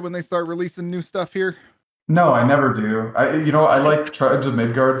stick with it when they start releasing new stuff here? No, I never do. I like Tribes of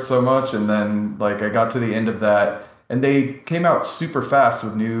Midgard so much, and then like I got to the end of that, and they came out super fast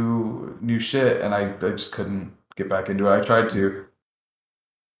with new shit, and I just couldn't get back into it. I tried to.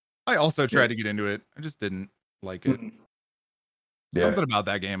 I also tried to get into it. I just didn't like it. Yeah. Something about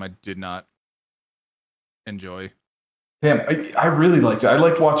that game I did not enjoy. Damn, I really liked it. I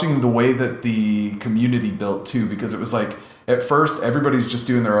liked watching the way that the community built too, because it was like at first everybody's just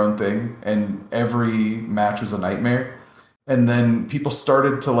doing their own thing, and every match was a nightmare. And then people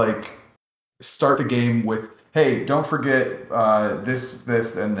started to like start the game with, hey, don't forget this,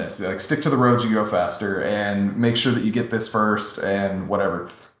 and this. Like stick to the roads, you go faster, and make sure that you get this first, and whatever.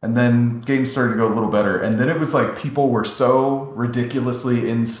 And then games started to go a little better. And then it was like people were so ridiculously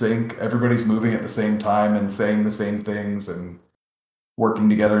in sync. Everybody's moving at the same time and saying the same things and working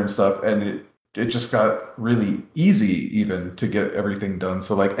together and stuff. And it just got really easy even to get everything done.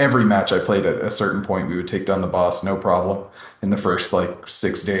 So like every match I played at a certain point, we would take down the boss, no problem, in the first like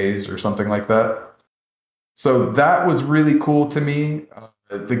 6 days or something like that. So that was really cool to me.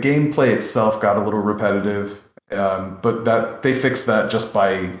 The gameplay itself got a little repetitive. But that they fixed that just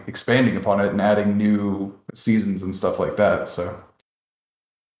by expanding upon it and adding new seasons and stuff like that. So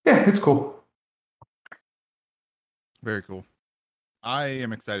yeah, it's cool. Very cool. I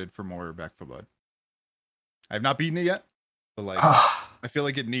am excited for more Back 4 Blood. I have not beaten it yet, but like I feel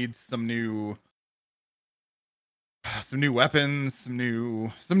like it needs some new some new weapons, some new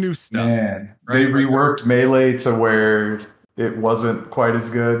stuff. Man, right? they Like, reworked Melee to where it wasn't quite as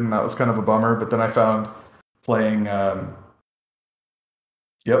good, and that was kind of a bummer. But then I found playing.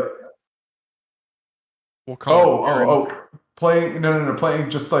 Yep. we'll call Playing no,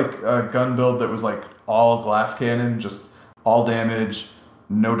 playing just like a gun build that was like all glass cannon, just all damage,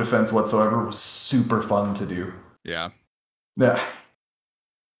 no defense whatsoever, was super fun to do. Yeah. Yeah.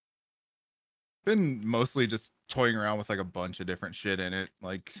 Been mostly just toying around with like a bunch of different shit in it,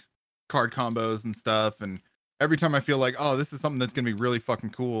 like card combos and stuff. And every time I feel like, oh, this is something that's gonna be really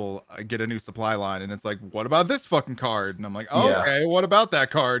fucking cool, I get a new supply line, and it's like, what about this fucking card? And I'm like, oh, Yeah. okay, what about that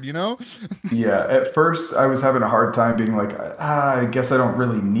card? You know? Yeah, at first I was having a hard time being like, I guess I don't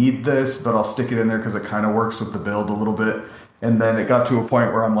really need this, but I'll stick it in there because it kind of works with the build a little bit. And then it got to a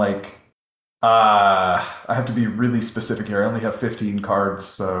point where I'm like, I have to be really specific here. I only have 15 cards,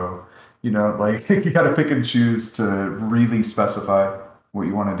 so like you got to pick and choose to really specify what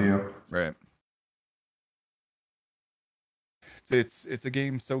you want to do. Right. It's a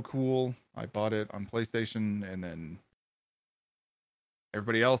game so cool. I bought it on PlayStation, and then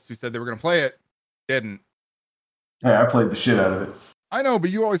everybody else who said they were gonna play it didn't. Hey, I played the shit out of it. I know, but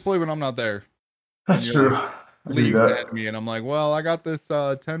you always play when I'm not there. That's You true. Leaves at me, and I'm like, well, I got this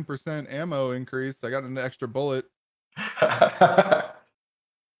 10% ammo increase. I got an extra bullet.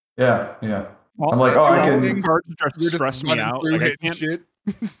 Yeah. Also, I'm like, oh, I can. cards just You're just stress me running out. through Like, hitting shit.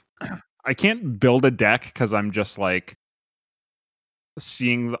 I can't build a deck because I'm just like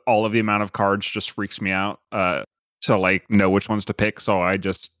seeing all of the amount of cards just freaks me out. To like know which ones to pick, so I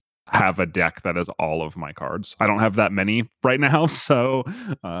just have a deck that is all of my cards. I don't have that many right now, so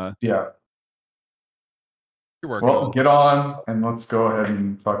Yeah. You're working Well, on it. get on and let's go ahead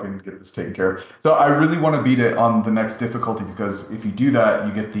and fucking get this taken care of. So I really want to beat it on the next difficulty because if you do that,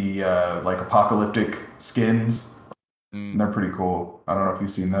 you get the like apocalyptic skins, and they're pretty cool. I don't know if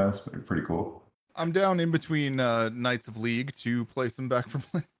you've seen those, but they're pretty cool. I'm down in between Knights of League to play some Back 4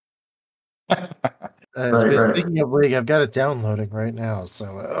 Blood. Right. Speaking of League, I've got it downloading right now.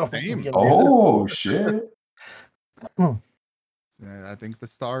 So Same. Oh shit! I think the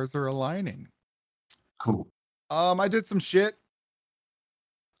stars are aligning. Cool. I did some shit.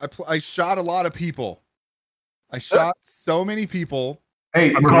 I shot a lot of people. I shot so many people.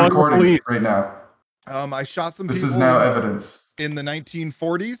 Hey, I'm we're calling the recording police right now. I shot some This people is now evidence. in the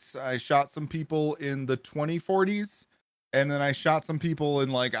 1940s. I shot some people in the 2040s. And then I shot some people in,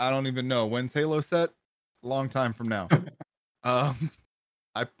 like, I don't even know. When's Halo set? A long time from now. I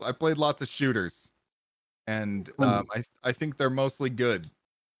played lots of shooters. And I think they're mostly good.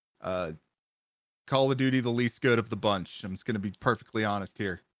 Call of Duty, the least good of the bunch. I'm just going to be perfectly honest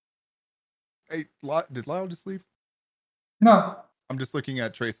here. Hey, did Lyle just leave? No. I'm just looking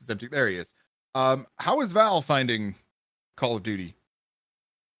at Trace's empty. There he is. How is Val finding Call of Duty?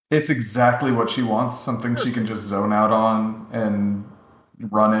 It's exactly what she wants. Something she can just zone out on and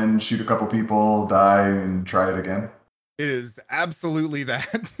run in, shoot a couple people, die, and try it again. It is absolutely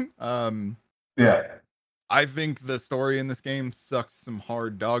that. Yeah. I think the story in this game sucks some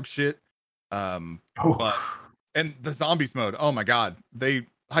hard dog shit. But and the zombies mode, oh my god, they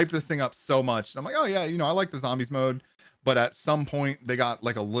hyped this thing up so much. And I'm like, oh yeah, I like the zombies mode, but at some point they got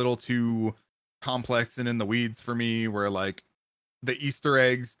like a little too complex and in the weeds for me, where like the Easter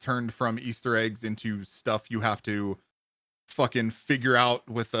eggs turned from Easter eggs into stuff you have to fucking figure out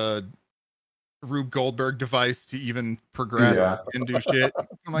with a Rube Goldberg device to even progress and do shit.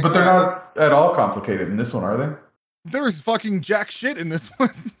 I'm like, but they're not at all complicated in this one, are they? There's fucking jack shit in this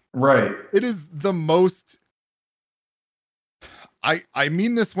one. Right. It is the most. I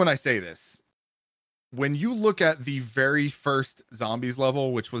mean this when I say this. When you look at the very first zombies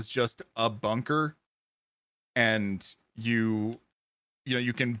level, which was just a bunker, and you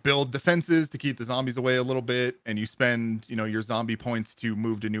can build defenses to keep the zombies away a little bit, and you spend your zombie points to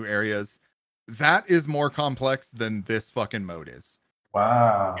move to new areas. That is more complex than this fucking mode is.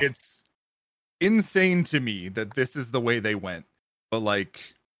 Wow. It's insane to me that this is the way they went. But like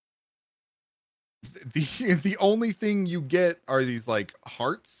the only thing you get are these like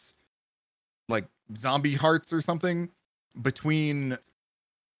hearts, like zombie hearts or something, between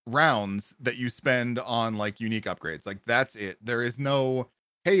rounds that you spend on like unique upgrades. Like that's it. There is no,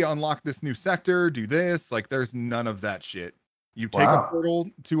 hey, unlock this new sector, do this. Like there's none of that shit. You take a portal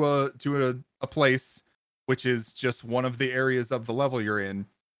to a place, which is just one of the areas of the level you're in.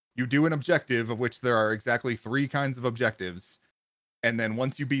 You do an objective, of which there are exactly 3 kinds of objectives. And then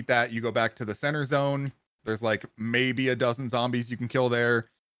once you beat that, you go back to the center zone. There's like maybe a dozen zombies you can kill there.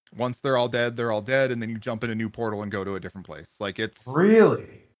 Once they're all dead, and then you jump in a new portal and go to a different place. Like it's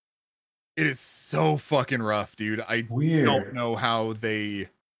really It is so fucking rough, dude. I Weird. don't know how they.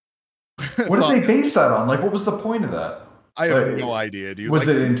 What did they base that on? Like, what was the point of that? I have Like, no idea, dude. Was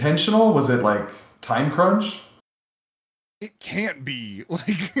like, it intentional? Was it like time crunch? It can't be.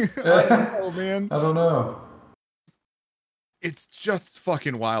 Like, I don't know, man. I don't know. It's just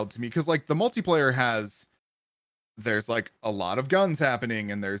fucking wild to me because, like, the multiplayer there's like a lot of guns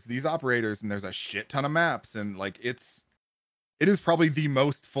happening, and there's these operators, and there's a shit ton of maps, and like it is probably the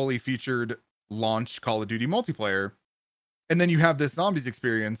most fully featured launch Call of Duty multiplayer. And then you have this zombies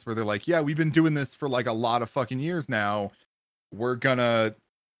experience where they're like, yeah, we've been doing this for like a lot of fucking years now. We're gonna,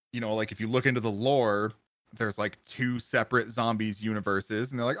 like if you look into the lore, there's like 2 separate zombies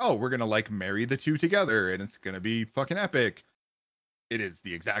universes, and they're like, oh, we're gonna like marry the 2 together, and it's gonna be fucking epic. It is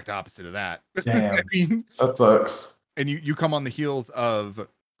the exact opposite of that. Damn. I mean, that sucks. And you come on the heels of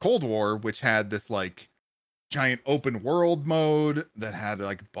Cold War, which had this like giant open world mode that had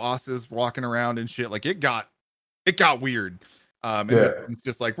like bosses walking around and shit. Like it got weird. And this one's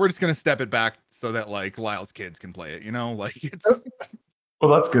just like, we're just gonna step it back so that like Lyle's kids can play it, like it's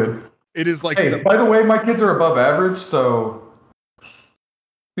well, that's good. It is like, hey, by the way, my kids are above average, so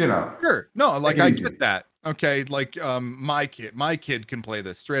sure. No, like I get that. Okay, like my kid can play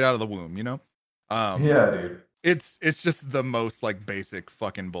this straight out of the womb, yeah, dude. It's just the most like basic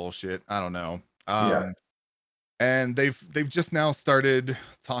fucking bullshit. I don't know. Yeah. And they've just now started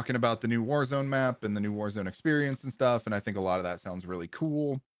talking about the new Warzone map and the new Warzone experience and stuff, and I think a lot of that sounds really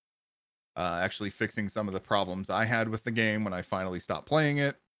cool. Actually fixing some of the problems I had with the game when I finally stopped playing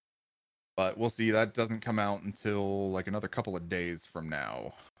it. But we'll see. That doesn't come out until like another couple of days from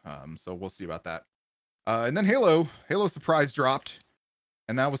now. So we'll see about that. And then Halo surprise dropped,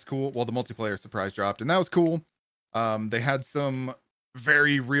 and that was cool. Well, the multiplayer surprise dropped, and that was cool. They had some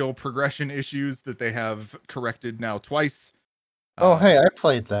very real progression issues that they have corrected now twice. Oh, hey, I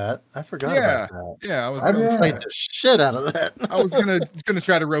played that. I forgot about that. Yeah, I played the shit out of that. I was gonna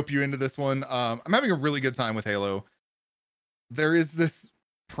try to rope you into this one. I'm having a really good time with Halo. There is this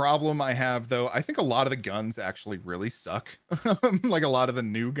problem I have, though. I think a lot of the guns actually really suck. Like a lot of the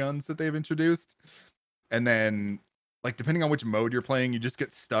new guns that they've introduced. And then, like, depending on which mode you're playing, you just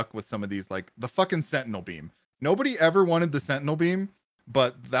get stuck with some of these, like, the fucking Sentinel Beam. Nobody ever wanted the Sentinel Beam,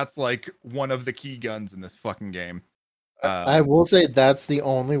 but that's, like, one of the key guns in this fucking game. I will say that's the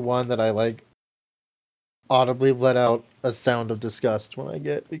only one that I, like, audibly let out a sound of disgust when I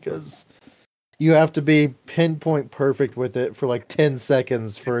get, because you have to be pinpoint perfect with it for, like, 10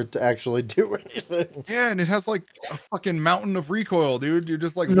 seconds for it to actually do anything. Yeah, and it has, like, a fucking mountain of recoil, dude. You're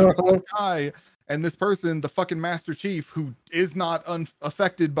just, like, looking at the sky. And this person, the fucking Master Chief, who is not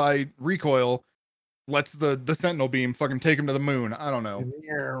unaffected by recoil, lets the Sentinel Beam fucking take him to the moon. I don't know.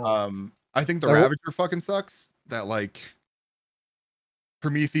 I think the Ravager fucking sucks. That like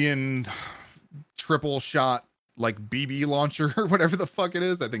Promethean triple shot like BB launcher or whatever the fuck it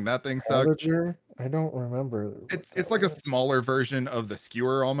is. I think that thing sucks. Ravager? I don't remember. It's like a smaller version of the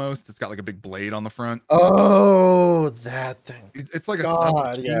skewer almost. It's got like a big blade on the front. Oh, that thing. It's like a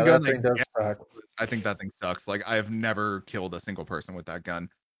submachine gun. That thing does suck. I think that thing sucks. Like I have never killed a single person with that gun.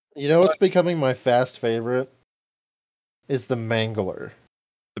 You know what's becoming my fast favorite? Is the Mangler.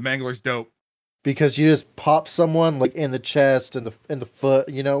 The Mangler's dope. Because you just pop someone like in the chest and in the foot,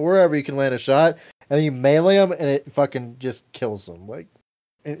 wherever you can land a shot, and then you melee them and it fucking just kills them. Like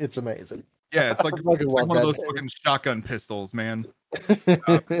it's amazing. Yeah, it's like one of those fucking shotgun pistols, man.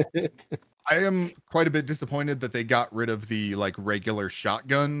 I am quite a bit disappointed that they got rid of the like regular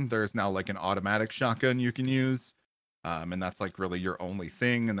shotgun. There's now like an automatic shotgun you can use. And that's like really your only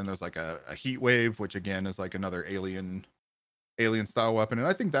thing. And then there's like a heat wave, which again is like another alien style weapon. And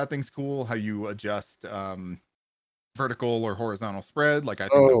I think that thing's cool, how you adjust vertical or horizontal spread. Like I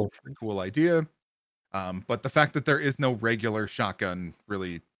think that's a pretty cool idea. But the fact that there is no regular shotgun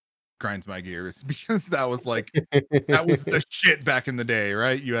really grinds my gears, because that was the shit back in the day,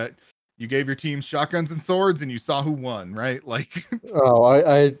 right? You gave your team shotguns and swords and you saw who won, right? Like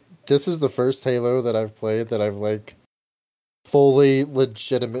I this is the first Halo that I've played that I've like fully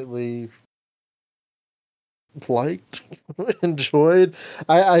legitimately liked, enjoyed.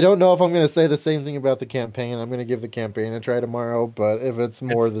 I don't know if I'm going to say the same thing about the campaign. I'm going to give the campaign a try tomorrow, but if it's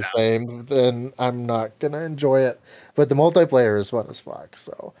more the same, then I'm not going to enjoy it. But the multiplayer is fun as fuck.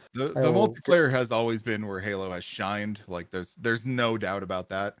 So the multiplayer has always been where Halo has shined. Like there's no doubt about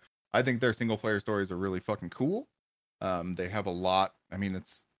that. I think their single player stories are really fucking cool. They have a lot. I mean,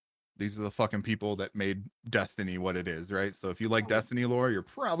 these are the fucking people that made Destiny what it is, right? So if you like Destiny lore, you're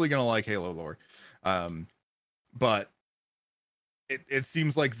probably gonna like Halo lore. But it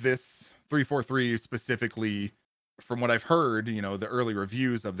seems like this 343 specifically from what I've heard, the early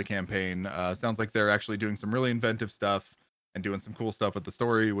reviews of the campaign, sounds like they're actually doing some really inventive stuff and doing some cool stuff with the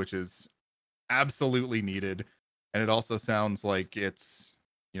story, which is absolutely needed. And it also sounds like it's,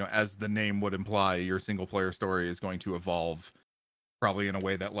 as the name would imply, your single player story is going to evolve probably in a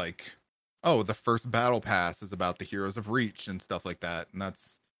way that like, oh, the first battle pass is about the heroes of Reach and stuff like that. And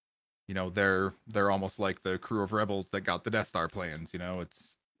that's, they're almost like the crew of rebels that got the Death Star plans.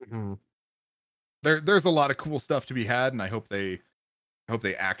 It's there's a lot of cool stuff to be had, and I hope they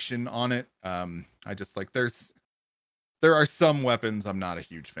action on it. I just like there are some weapons I'm not a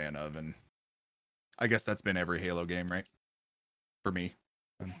huge fan of, and I guess that's been every Halo game, right? For me.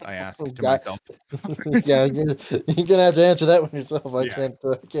 And I asked to myself. Yeah, you're gonna have to answer that one yourself. I can't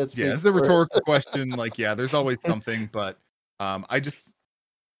speak. Yeah, it's a rhetorical question. Like, yeah, there's always something, but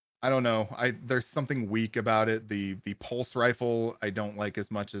I don't know. There's something weak about it. The pulse rifle I don't like as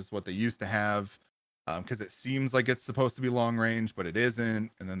much as what they used to have, because it seems like it's supposed to be long range, but it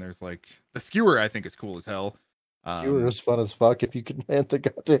isn't. And then there's like the skewer. I think is cool as hell. Skewer is fun as fuck if you can man the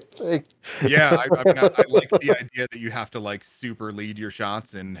goddamn thing. Yeah, I like the idea that you have to like super lead your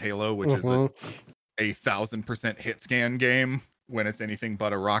shots in Halo, which is a 1,000% hit scan game when it's anything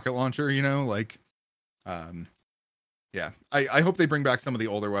but a rocket launcher. Yeah, I hope they bring back some of the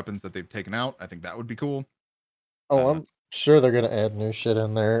older weapons that they've taken out. I think that would be cool. Oh, I'm sure they're gonna add new shit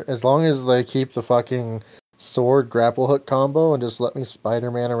in there as long as they keep the fucking sword grapple hook combo and just let me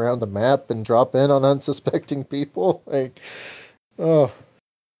Spider-Man around the map and drop in on unsuspecting people. Like, oh,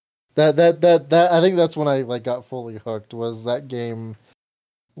 that I think that's when I like got fully hooked. Was that game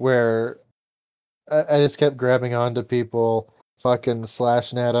where I just kept grabbing onto people, fucking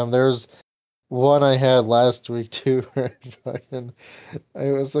slashing at them. There's one I had last week too, where it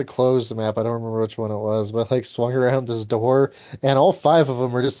was a closed map. I don't remember which one it was, but like swung around this door, and all 5 of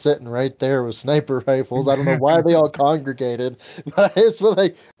them were just sitting right there with sniper rifles. I don't know why they all congregated, but it's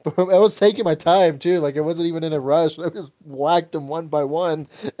like I was taking my time too. Like it wasn't even in a rush. I just whacked them one by one,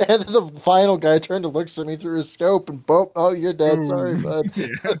 and then the final guy turned to look at me through his scope, and boom! Oh, you're dead. Sorry, bud.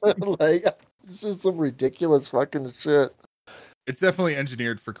 Like it's just some ridiculous fucking shit. It's definitely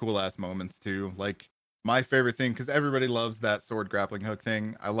engineered for cool ass moments too. Like my favorite thing, because everybody loves that sword grappling hook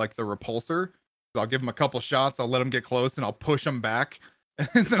thing. I like the repulsor. So I'll give them a couple shots. I'll let them get close, and I'll push them back,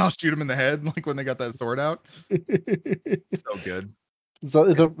 and then I'll shoot them in the head, like when they got that sword out. So good.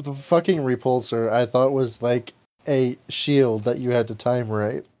 So the fucking repulsor I thought was like a shield that you had to time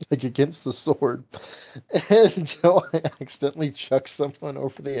right, like against the sword, until I accidentally chucked someone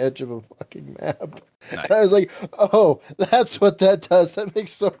over the edge of a fucking map. Nice. And I was like, oh, that's what that does. That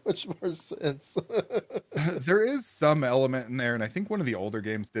makes so much more sense. There is some element in there, and I think one of the older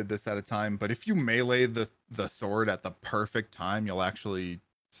games did this at a time, but if you melee the sword at the perfect time, you'll actually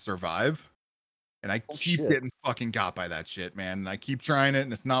survive. And I keep getting fucking got by that shit, man. And I keep trying it,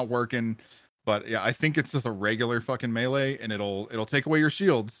 and it's not working. But yeah, I think it's just a regular fucking melee, and it'll take away your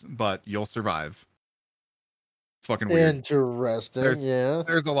shields, but you'll survive. Fucking weird. Interesting.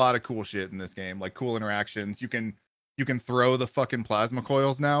 There's a lot of cool shit in this game, like cool interactions. You can throw the fucking plasma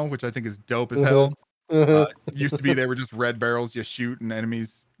coils now, which I think is dope as hell. Used to be they were just red barrels you shoot, and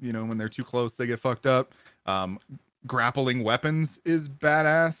enemies, when they're too close, they get fucked up. Grappling weapons is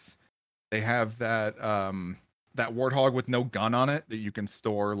badass. They have that warthog with no gun on it that you can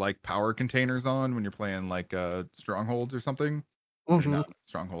store like power containers on when you're playing like strongholds or something. Not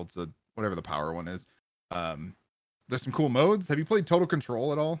strongholds, whatever the power one is. There's some cool modes. Have you played Total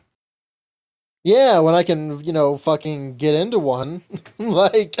Control at all? Yeah, when I can, fucking get into one.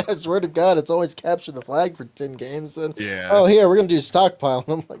 Like, I swear to God, it's always capture the flag for 10 games. And, oh, here, we're going to do stockpile.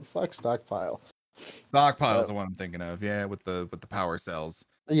 And I'm like, fuck stockpile. Stockpile is the one I'm thinking of. Yeah, with the power cells.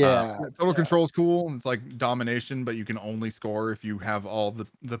 Yeah. Total Control is cool. It's like domination, but you can only score if you have all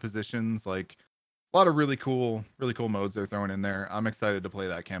the positions. Like a lot of really cool modes they're throwing in there. I'm excited to play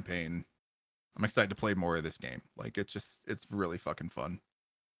that campaign. I'm excited to play more of this game. Like it's really fucking fun.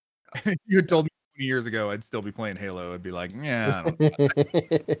 You had told me 20 years ago I'd still be playing Halo. I'd be like, yeah, I don't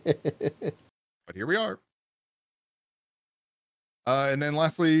know. But here we are. And then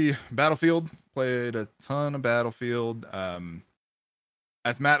lastly, Battlefield. Played a ton of Battlefield.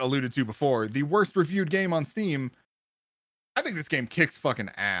 As Matt alluded to before, the worst reviewed game on Steam. I think this game kicks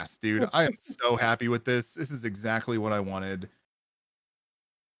fucking ass, dude. I am so happy with this. This is exactly what I wanted.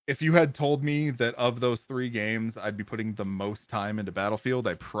 If you had told me that of those 3 games, I'd be putting the most time into Battlefield,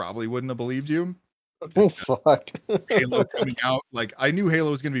 I probably wouldn't have believed you. Oh, fuck. Halo coming out. Like, I knew Halo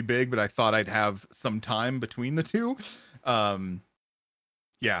was going to be big, but I thought I'd have some time between the two.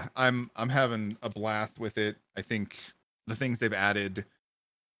 Yeah, I'm having a blast with it. I think the things they've added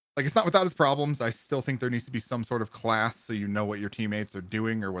like it's not without its problems. I still think there needs to be some sort of class so you know what your teammates are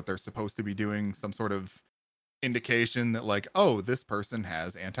doing or what they're supposed to be doing. Some sort of indication that like, oh, this person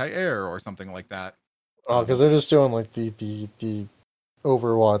has anti-air or something like that. Oh, because they're just doing like the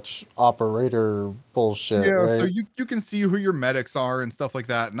Overwatch operator bullshit, Yeah, right? so you can see who your medics are and stuff like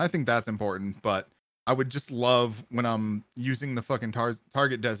that, and I think that's important. But I would just love when I'm using the fucking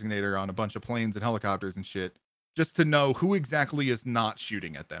target designator on a bunch of planes and helicopters and shit, just to know who exactly is not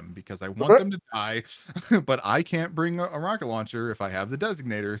shooting at them because I want them to die, but I can't bring a rocket launcher if I have the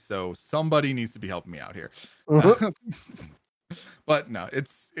designator, so somebody needs to be helping me out here. But no,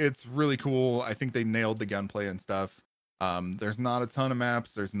 it's really cool. I think they nailed the gunplay and stuff. There's not a ton of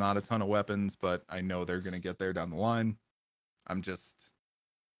maps, there's not a ton of weapons, but I know they're gonna get there down the line. I'm just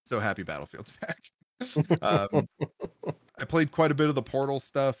so happy Battlefield's back. I played quite a bit of the Portal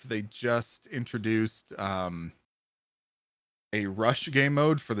stuff. They just introduced a rush game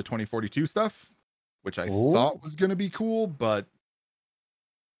mode for the 2042 stuff, which I thought was gonna be cool, but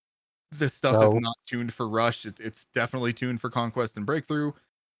this stuff is not tuned for rush. It's definitely tuned for conquest and breakthrough,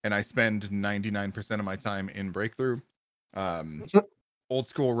 and I spend 99% of my time in breakthrough. Old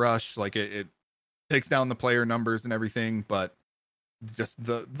school rush, like it takes down the player numbers and everything, but just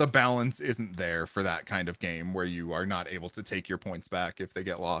the balance isn't there for that kind of game where you are not able to take your points back if they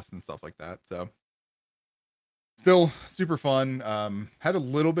get lost and stuff like that. So still super fun. Had a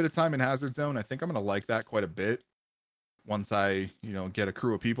little bit of time in Hazard Zone. I think I'm gonna like that quite a bit once I get a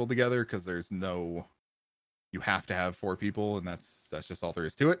crew of people together, because you have to have 4 people, and that's just all there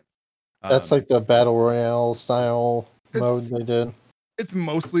is to it. That's like the battle royale style mode they did. It's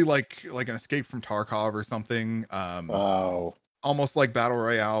mostly like an Escape from Tarkov or something. Almost like battle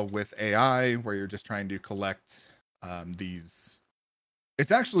royale with AI, where you're just trying to collect these.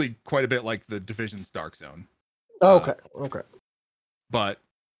 It's actually quite a bit like the Division's Dark Zone. Okay. But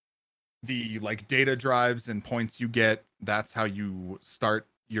the like data drives and points you get, that's how you start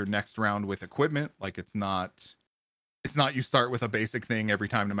your next round with equipment. Like it's not you start with a basic thing every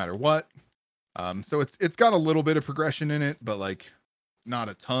time no matter what. So it's got a little bit of progression in it, but like not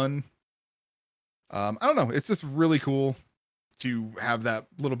a ton. I don't know, it's just really cool to have that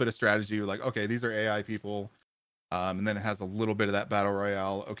little bit of strategy. You're like, okay, these are AI people, and then it has a little bit of that battle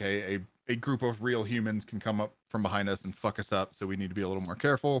royale. Okay, a group of real humans can come up from behind us and fuck us up, so we need to be a little more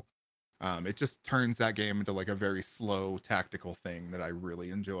careful. It just turns that game into like a very slow tactical thing that I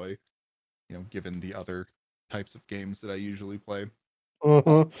really enjoy, given the other types of games that I usually play.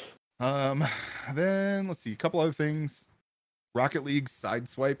 Then let's see, a couple other things. Rocket League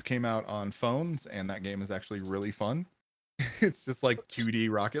Sideswipe came out on phones, and that game is actually really fun. It's just like 2D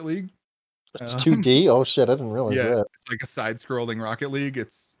Rocket League. It's 2D? Oh shit, I didn't realize that. It's like a side-scrolling Rocket League.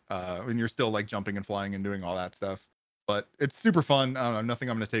 It's and you're still like jumping and flying and doing all that stuff. But it's super fun. I don't know, nothing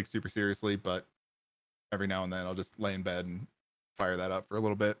I'm going to take super seriously, but every now and then I'll just lay in bed and fire that up for a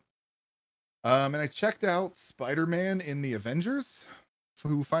little bit. And I checked out Spider-Man in the Avengers,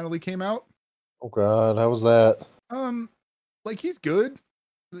 who finally came out. Oh god, how was that? Like he's good.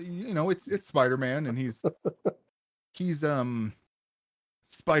 It's Spider-Man, and he's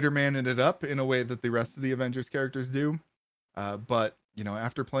Spider-Man-ing it up in a way that the rest of the Avengers characters do. But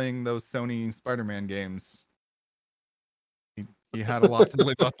after playing those Sony Spider-Man games, he had a lot to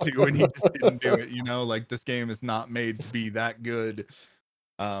live up to, and he just didn't do it. Like this game is not made to be that good.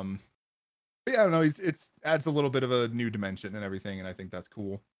 But yeah, I don't know. It adds a little bit of a new dimension and everything, and I think that's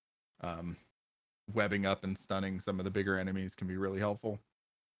cool. Webbing up and stunning some of the bigger enemies can be really helpful.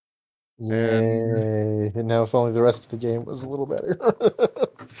 Yay! And now if only the rest of the game was a little better.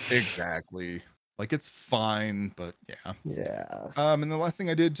 Exactly. Like it's fine, but yeah. Yeah. And the last thing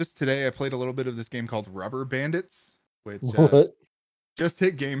I did just today, I played a little bit of this game called Rubber Bandits, which just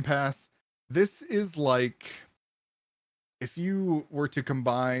hit Game Pass. This is like if you were to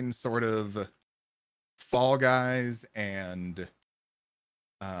combine sort of Fall Guys and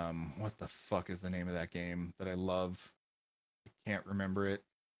what the fuck is the name of that game that I love? I can't remember it.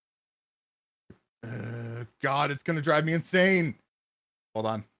 God, it's gonna drive me insane. Hold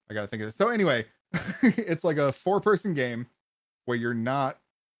on, I gotta think of this. So anyway, it's like a 4-person game where you're not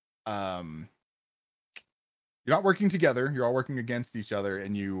working together. You're all working against each other,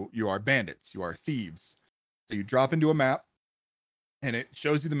 and you are bandits. You are thieves. So you drop into a map, and it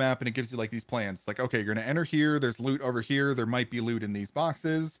shows you the map, and it gives you like these plans. It's like, okay, you're gonna enter here. There's loot over here. There might be loot in these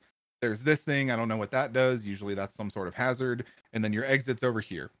boxes. There's this thing. I don't know what that does. Usually that's some sort of hazard. And then your exit's over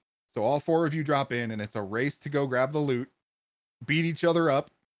here. So all 4 of you drop in, and it's a race to go grab the loot, beat each other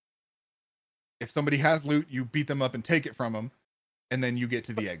up. If somebody has loot, you beat them up and take it from them, and then you get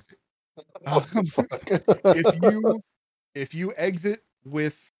to the exit. If you exit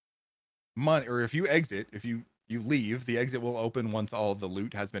with money, or if you exit, if you leave, the exit will open once all the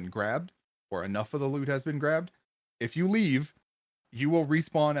loot has been grabbed, or enough of the loot has been grabbed. If you leave, you will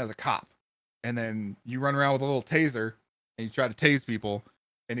respawn as a cop, and then you run around with a little taser and you try to tase people.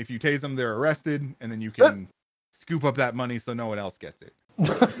 And if you tase them, they're arrested, and then you can scoop up that money so no one else gets it.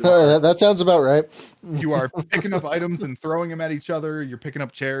 That sounds about right. You are picking up items and throwing them at each other. You're picking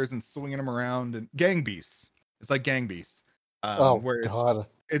up chairs and swinging them around. And Gang Beasts. It's like Gang Beasts. Where God.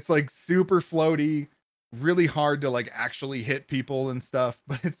 It's like super floaty, really hard to like actually hit people and stuff,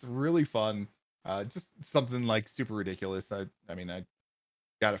 but it's really fun. Just something like super ridiculous. I mean, I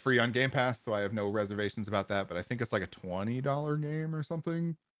got it free on Game Pass, so I have no reservations about that, but I think it's like a $20 game or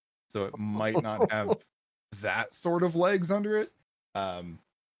something. So it might not have that sort of legs under it.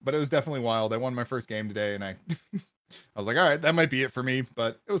 But it was definitely wild. I won my first game today, and I was like, all right, that might be it for me,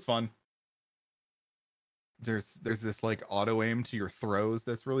 but it was fun. There's this like auto aim to your throws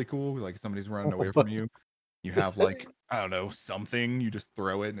that's really cool. Like if somebody's running away from you, you have like, I don't know, something, you just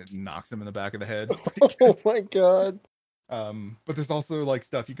throw it and it knocks them in the back of the head. Oh my God. But there's also like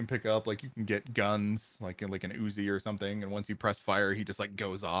stuff you can pick up, like you can get guns, like an Uzi or something, and once you press fire, he just like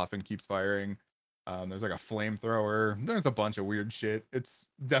goes off and keeps firing. There's like a flamethrower. There's a bunch of weird shit. It's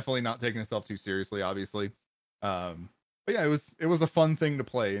definitely not taking itself too seriously, obviously. But yeah, it was a fun thing to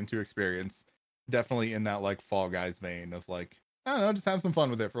play and to experience. Definitely in that like Fall Guys vein of like, I don't know, just have some fun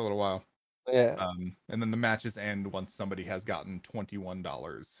with it for a little while. Yeah. And then the matches end once somebody has gotten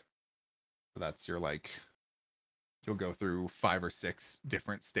 $21. So that's your like, you'll go through 5 or 6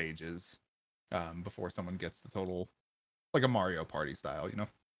 different stages before someone gets the total, like a Mario Party style, you know.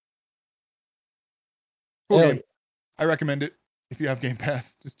 Cool game. I recommend it. If you have Game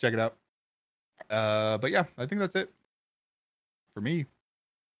Pass, just check it out. But yeah, I think that's it for me.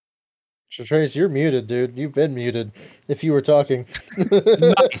 Trace, you're muted, dude. You've been muted if you were talking.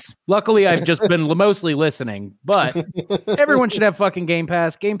 Nice. Luckily, I've just been mostly listening, but everyone should have fucking Game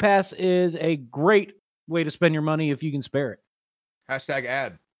Pass. Game Pass is a great way to spend your money if you can spare it. Hashtag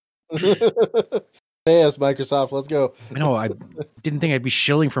ad. Pay us, Microsoft. Let's go. I know, I didn't think I'd be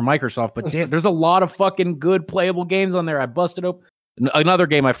shilling for Microsoft, but damn, there's a lot of fucking good playable games on there. I busted open another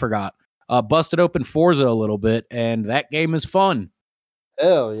game I forgot. Busted open Forza a little bit, and that game is fun.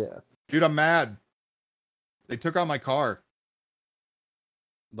 Hell yeah. Dude, I'm mad. They took out my car.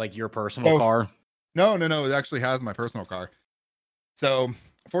 Like your personal car? No. It actually has my personal car. So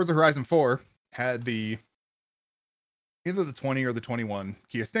Forza Horizon 4 had either the 20 or the 21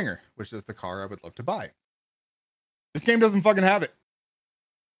 Kia Stinger, which is the car I would love to buy. This game doesn't fucking have it.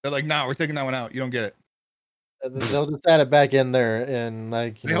 They're like, nah, we're taking that one out. You don't get it. They'll just add it back in there in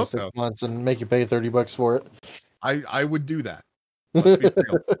like 6 months and make you pay $30 for it. I would do that. Let's be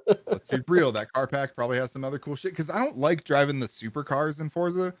real. Let's be real. That car pack probably has some other cool shit, because I don't like driving the supercars in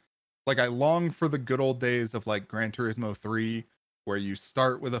Forza. Like, I long for the good old days of like Gran Turismo 3, where you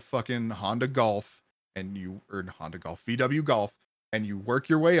start with a fucking Honda Golf and Honda Golf, VW Golf, and you work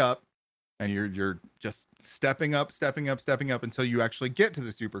your way up, and you're just stepping up until you actually get to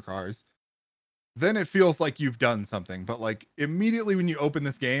the supercars. Then it feels like you've done something. But like immediately when you open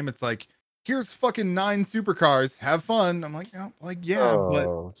this game, it's like, here's fucking 9 supercars. Have fun. I'm like, yeah,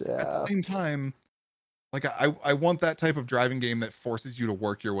 but at the same time, like I want that type of driving game that forces you to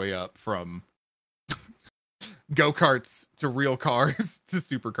work your way up from go-karts to real cars to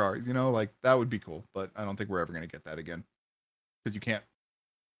supercars, you know, like that would be cool. But I don't think we're ever going to get that again, because you can't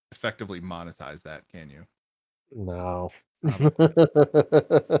effectively monetize that, can you? No.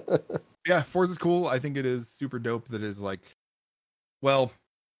 Yeah, Forza's cool. I think it is super dope that is like, well,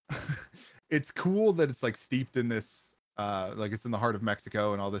 it's cool that it's like steeped in this like it's in the heart of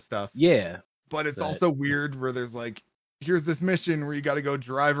Mexico and all this stuff. Yeah. But it's also weird where there's like, here's this mission where you got to go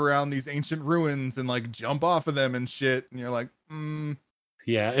drive around these ancient ruins and like jump off of them and shit, and you're like,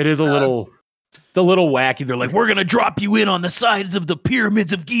 yeah, it is a little wacky. They're like, we're gonna drop you in on the sides of the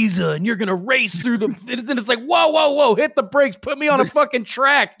pyramids of Giza, and you're gonna race through them. And it's like, whoa, hit the brakes, put me on a fucking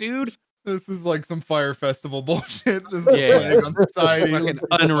track, dude. This is like some Fire Festival bullshit. This is on society. Fucking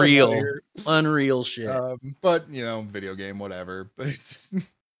unreal shit. But you know, video game, whatever. But it's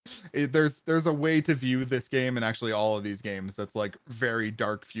just, there's a way to view this game, and actually all of these games, that's like very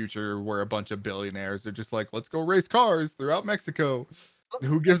dark future where a bunch of billionaires are just like, let's go race cars throughout Mexico.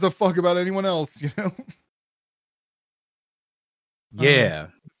 Who gives a fuck about anyone else, you know? Yeah.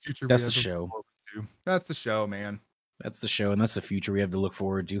 Future that's the show. That's the show, man. That's the show, and that's the future we have to look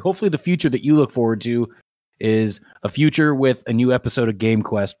forward to. Hopefully the future that you look forward to is a future with a new episode of Game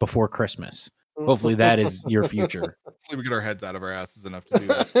Quest before Christmas. Hopefully that is your future. Hopefully we get our heads out of our asses enough to do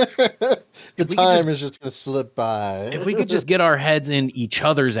that. The time is just gonna slip by. If we could just get our heads in each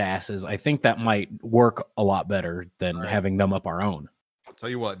other's asses, I think that might work a lot better than having them up our own. I'll tell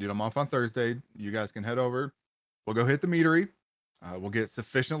you what, dude, I'm off on Thursday. You guys can head over. We'll go hit the meadery. We'll get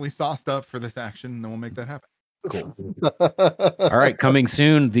sufficiently sauced up for this action, and then we'll make that happen. Cool. All right, coming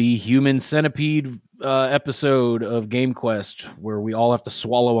soon, the Human Centipede episode of Game Quest, where we all have to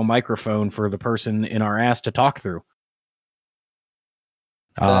swallow a microphone for the person in our ass to talk through.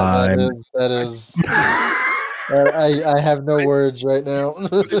 That is. I have no words right now.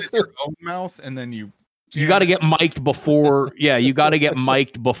 Put it in your own mouth, and then you got to get mic'd before. Yeah, you got to get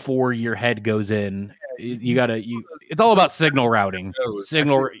mic'd before your head goes in. It's all about signal routing.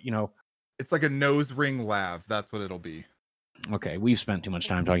 Signal, It's like a nose ring lav. That's what it'll be. Okay, we've spent too much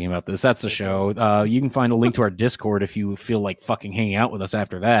time talking about this. That's the show. You can find a link to our Discord if you feel like fucking hanging out with us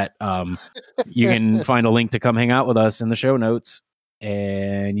after that. You can find a link to come hang out with us in the show notes.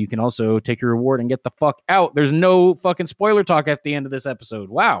 And you can also take your reward and get the fuck out. There's no fucking spoiler talk at the end of this episode.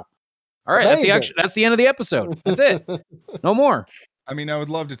 Wow. All right, that's the end of the episode. That's it. No more. I mean, I would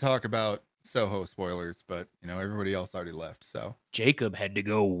love to talk about Soho spoilers, but everybody else already left. So Jacob had to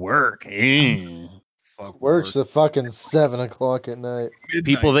go work. Fuck works at fucking 7 o'clock at night. Midnight.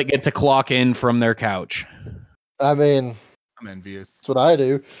 People that get to clock in from their couch. I mean, I'm envious. that's what I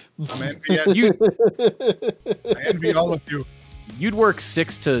do. I'm envious. I envy all of you. You'd work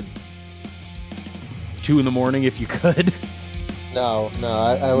 6 to 2 in the morning if you could. No,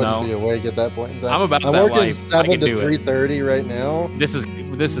 I wouldn't be awake at that point in time. I'm about I'm that working life. 7 to 3:30 right now. This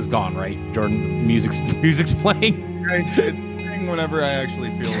is gone, right? Jordan, music's playing. It's playing whenever I actually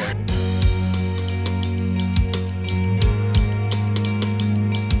feel like.